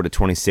 24 to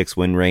 26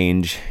 win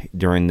range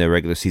during the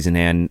regular season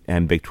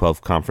and Big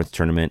 12 conference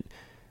tournament.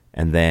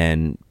 And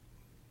then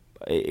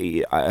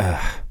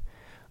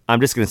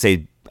I'm just going to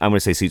say,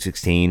 Sweet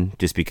 16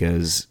 just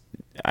because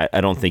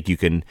I don't think you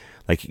can,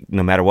 like,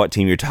 no matter what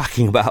team you're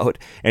talking about,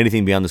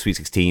 anything beyond the Sweet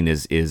 16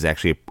 is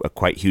actually a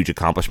quite huge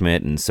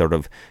accomplishment and sort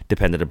of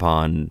dependent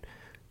upon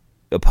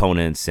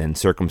opponents and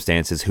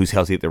circumstances, who's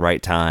healthy at the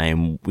right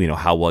time,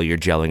 how well you're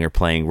gelling or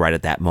playing right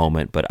at that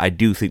moment. But I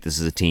do think this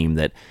is a team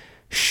that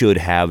should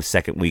have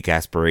second weekend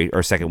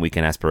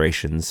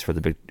aspirations for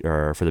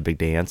the big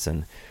dance,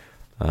 and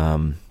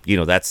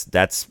that's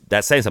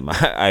saying something.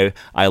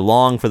 I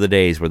long for the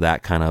days where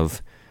that kind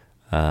of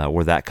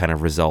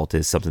result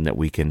is something that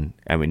we can,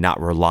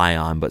 not rely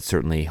on, but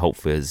certainly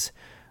hope is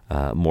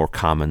more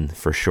common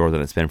for sure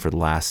than it's been for the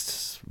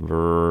last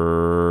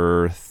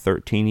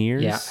 13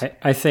 years. Yeah,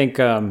 I think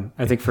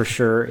for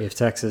sure if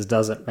Texas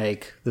doesn't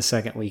make the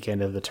second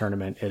weekend of the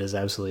tournament, it is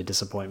absolutely a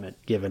disappointment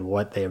given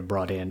what they have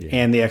brought in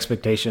and the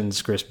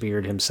expectations Chris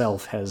Beard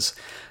himself has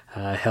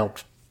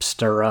helped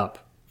stir up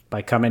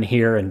by coming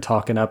here and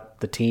talking up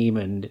the team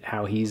and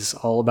how he's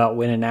all about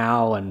winning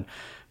now. And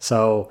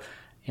so,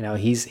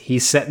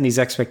 he's setting these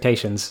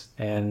expectations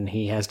and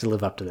he has to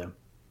live up to them.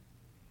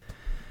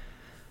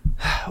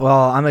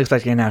 Well, I'm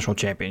expecting a national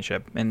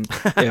championship. And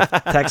if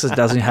Texas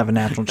doesn't have a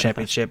national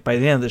championship by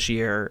the end of this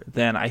year,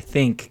 then I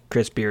think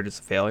Chris Beard is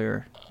a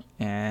failure.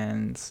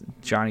 And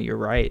Johnny, you're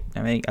right.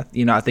 I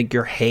think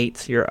your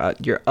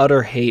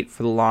utter hate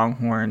for the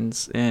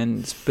Longhorns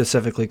and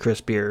specifically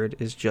Chris Beard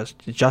is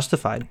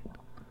justified.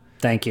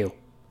 Thank you.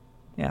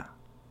 Yeah.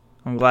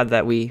 I'm glad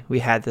that we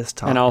had this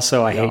talk. And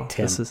also I hate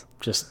Tim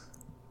just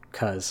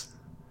cuz.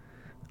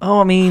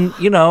 Oh,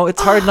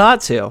 it's hard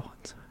not to.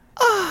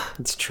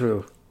 It's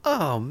true.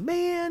 Oh,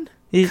 man.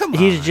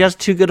 He's just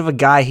too good of a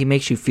guy. He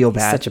makes you feel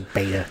bad. Such a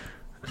beta.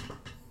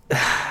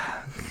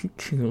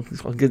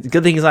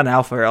 Good thing he's on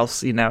Alpha, or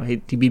else,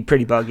 he'd be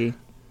pretty buggy.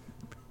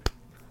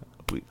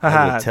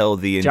 I would tell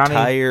the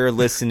entire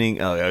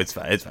listening. Oh, it's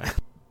fine. It's fine.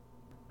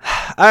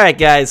 All right,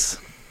 guys.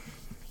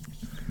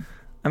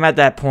 I'm at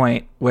that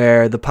point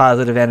where the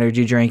positive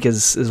energy drink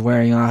is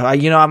wearing off.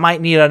 I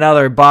might need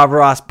another Bob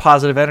Ross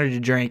positive energy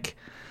drink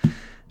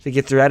to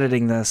get through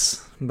editing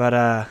this.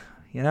 But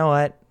you know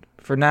what?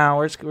 For now,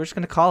 we're just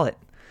going to call it.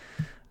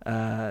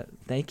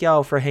 Thank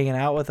y'all for hanging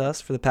out with us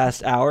for the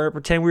past hour.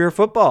 Pretend we were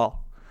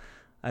football.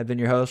 I've been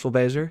your host, Will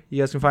Baser.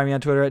 You guys can find me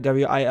on Twitter at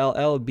WILLBAIZER,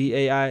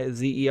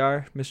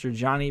 Mr.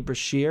 Johnny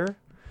Brashear.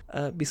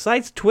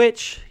 Besides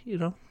Twitch,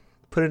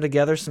 putting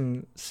together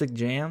some sick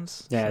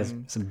jams. Yeah,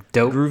 some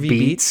dope groovy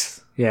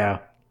beats. Yeah.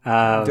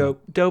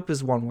 Dope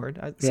is one word.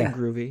 I'd say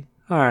groovy.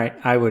 All right,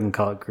 I wouldn't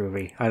call it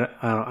groovy. I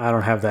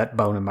don't have that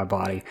bone in my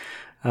body.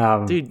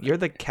 Dude, you're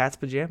the cat's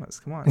pajamas.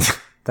 Come on.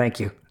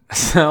 Thank you.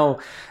 So,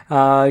 you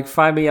can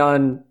find me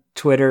on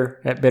Twitter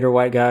at Bitter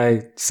White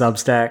Guy,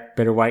 Substack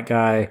Bitter White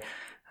Guy,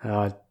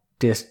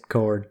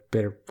 Discord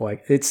Bitter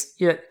White.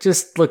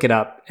 Just look it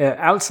up.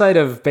 Outside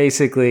of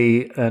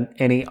basically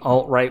any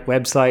alt-right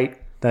website,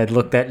 I'd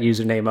look that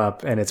username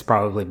up, and it's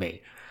probably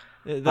me.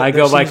 I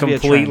go by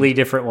completely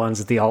different ones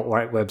at the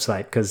alt-right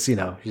website because you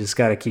just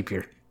got to keep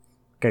your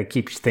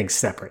things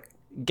separate.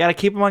 Got to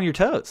keep them on your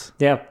toes.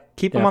 Yeah,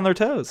 keep them on their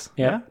toes.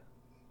 Yeah.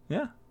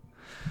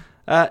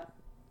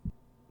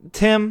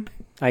 Tim.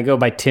 I go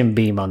by Tim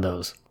Beam on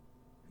those.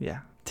 Yeah.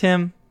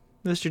 Tim.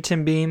 Mr.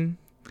 Tim Beam.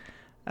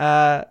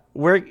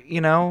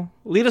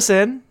 Lead us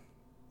in.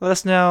 Let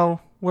us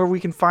know where we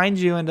can find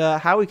you and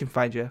how we can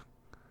find you.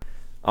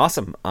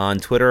 Awesome. On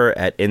Twitter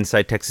at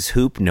Inside Texas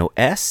Hoop, no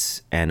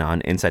S, and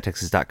on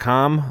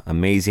InsideTexas.com.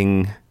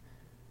 Amazing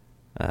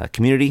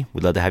community.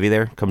 We'd love to have you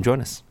there. Come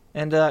join us.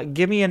 And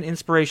give me an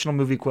inspirational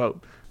movie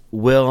quote.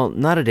 Well,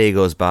 not a day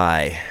goes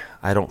by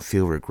I don't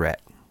feel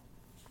regret.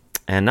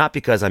 And not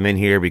because I'm in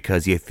here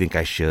because you think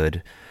I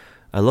should.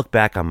 I look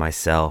back on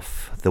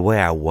myself, the way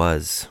I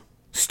was.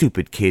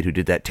 Stupid kid who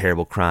did that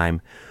terrible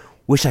crime.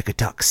 Wish I could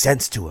talk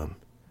sense to him.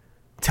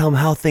 Tell him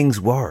how things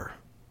were.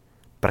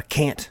 But I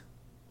can't.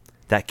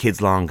 That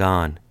kid's long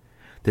gone.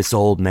 This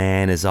old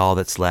man is all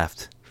that's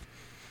left.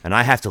 And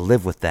I have to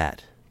live with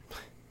that.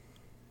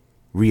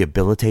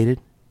 Rehabilitated?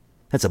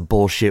 That's a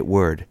bullshit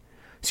word.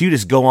 So you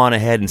just go on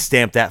ahead and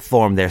stamp that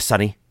form there,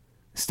 Sonny.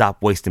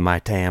 Stop wasting my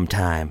damn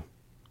time.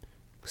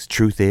 'Cause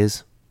truth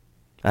is,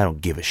 I don't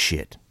give a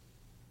shit.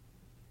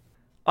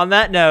 On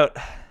that note,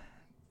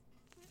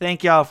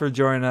 thank y'all for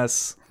joining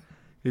us.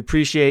 We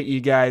appreciate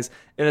you guys,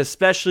 and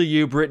especially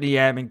you, Brittany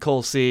M. and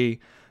Cole C.,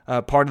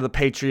 part of the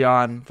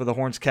Patreon for the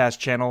Hornscast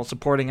channel,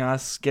 supporting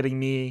us, getting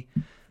me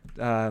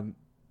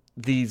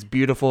these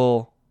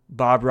beautiful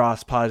Bob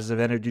Ross positive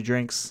energy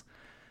drinks,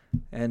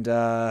 and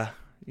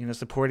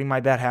supporting my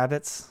bad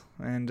habits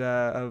and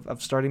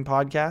of starting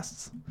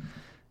podcasts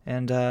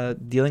and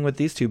dealing with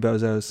these two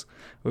bozos.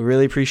 We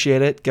really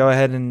appreciate it. Go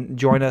ahead and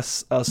join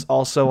us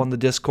also on the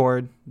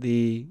Discord,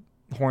 the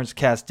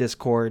Hornscast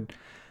Discord.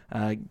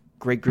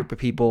 Great group of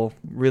people.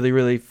 Really,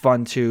 really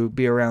fun to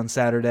be around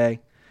Saturday.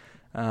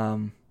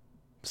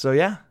 So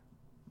yeah.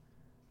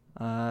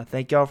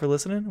 Thank y'all for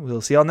listening.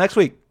 We'll see y'all next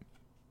week.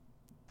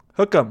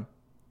 Hook 'em.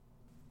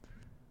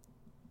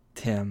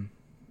 Tim.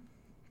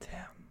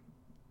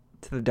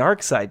 To the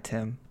dark side,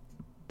 Tim.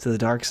 To the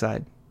dark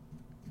side.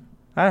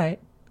 All right.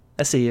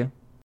 I see you.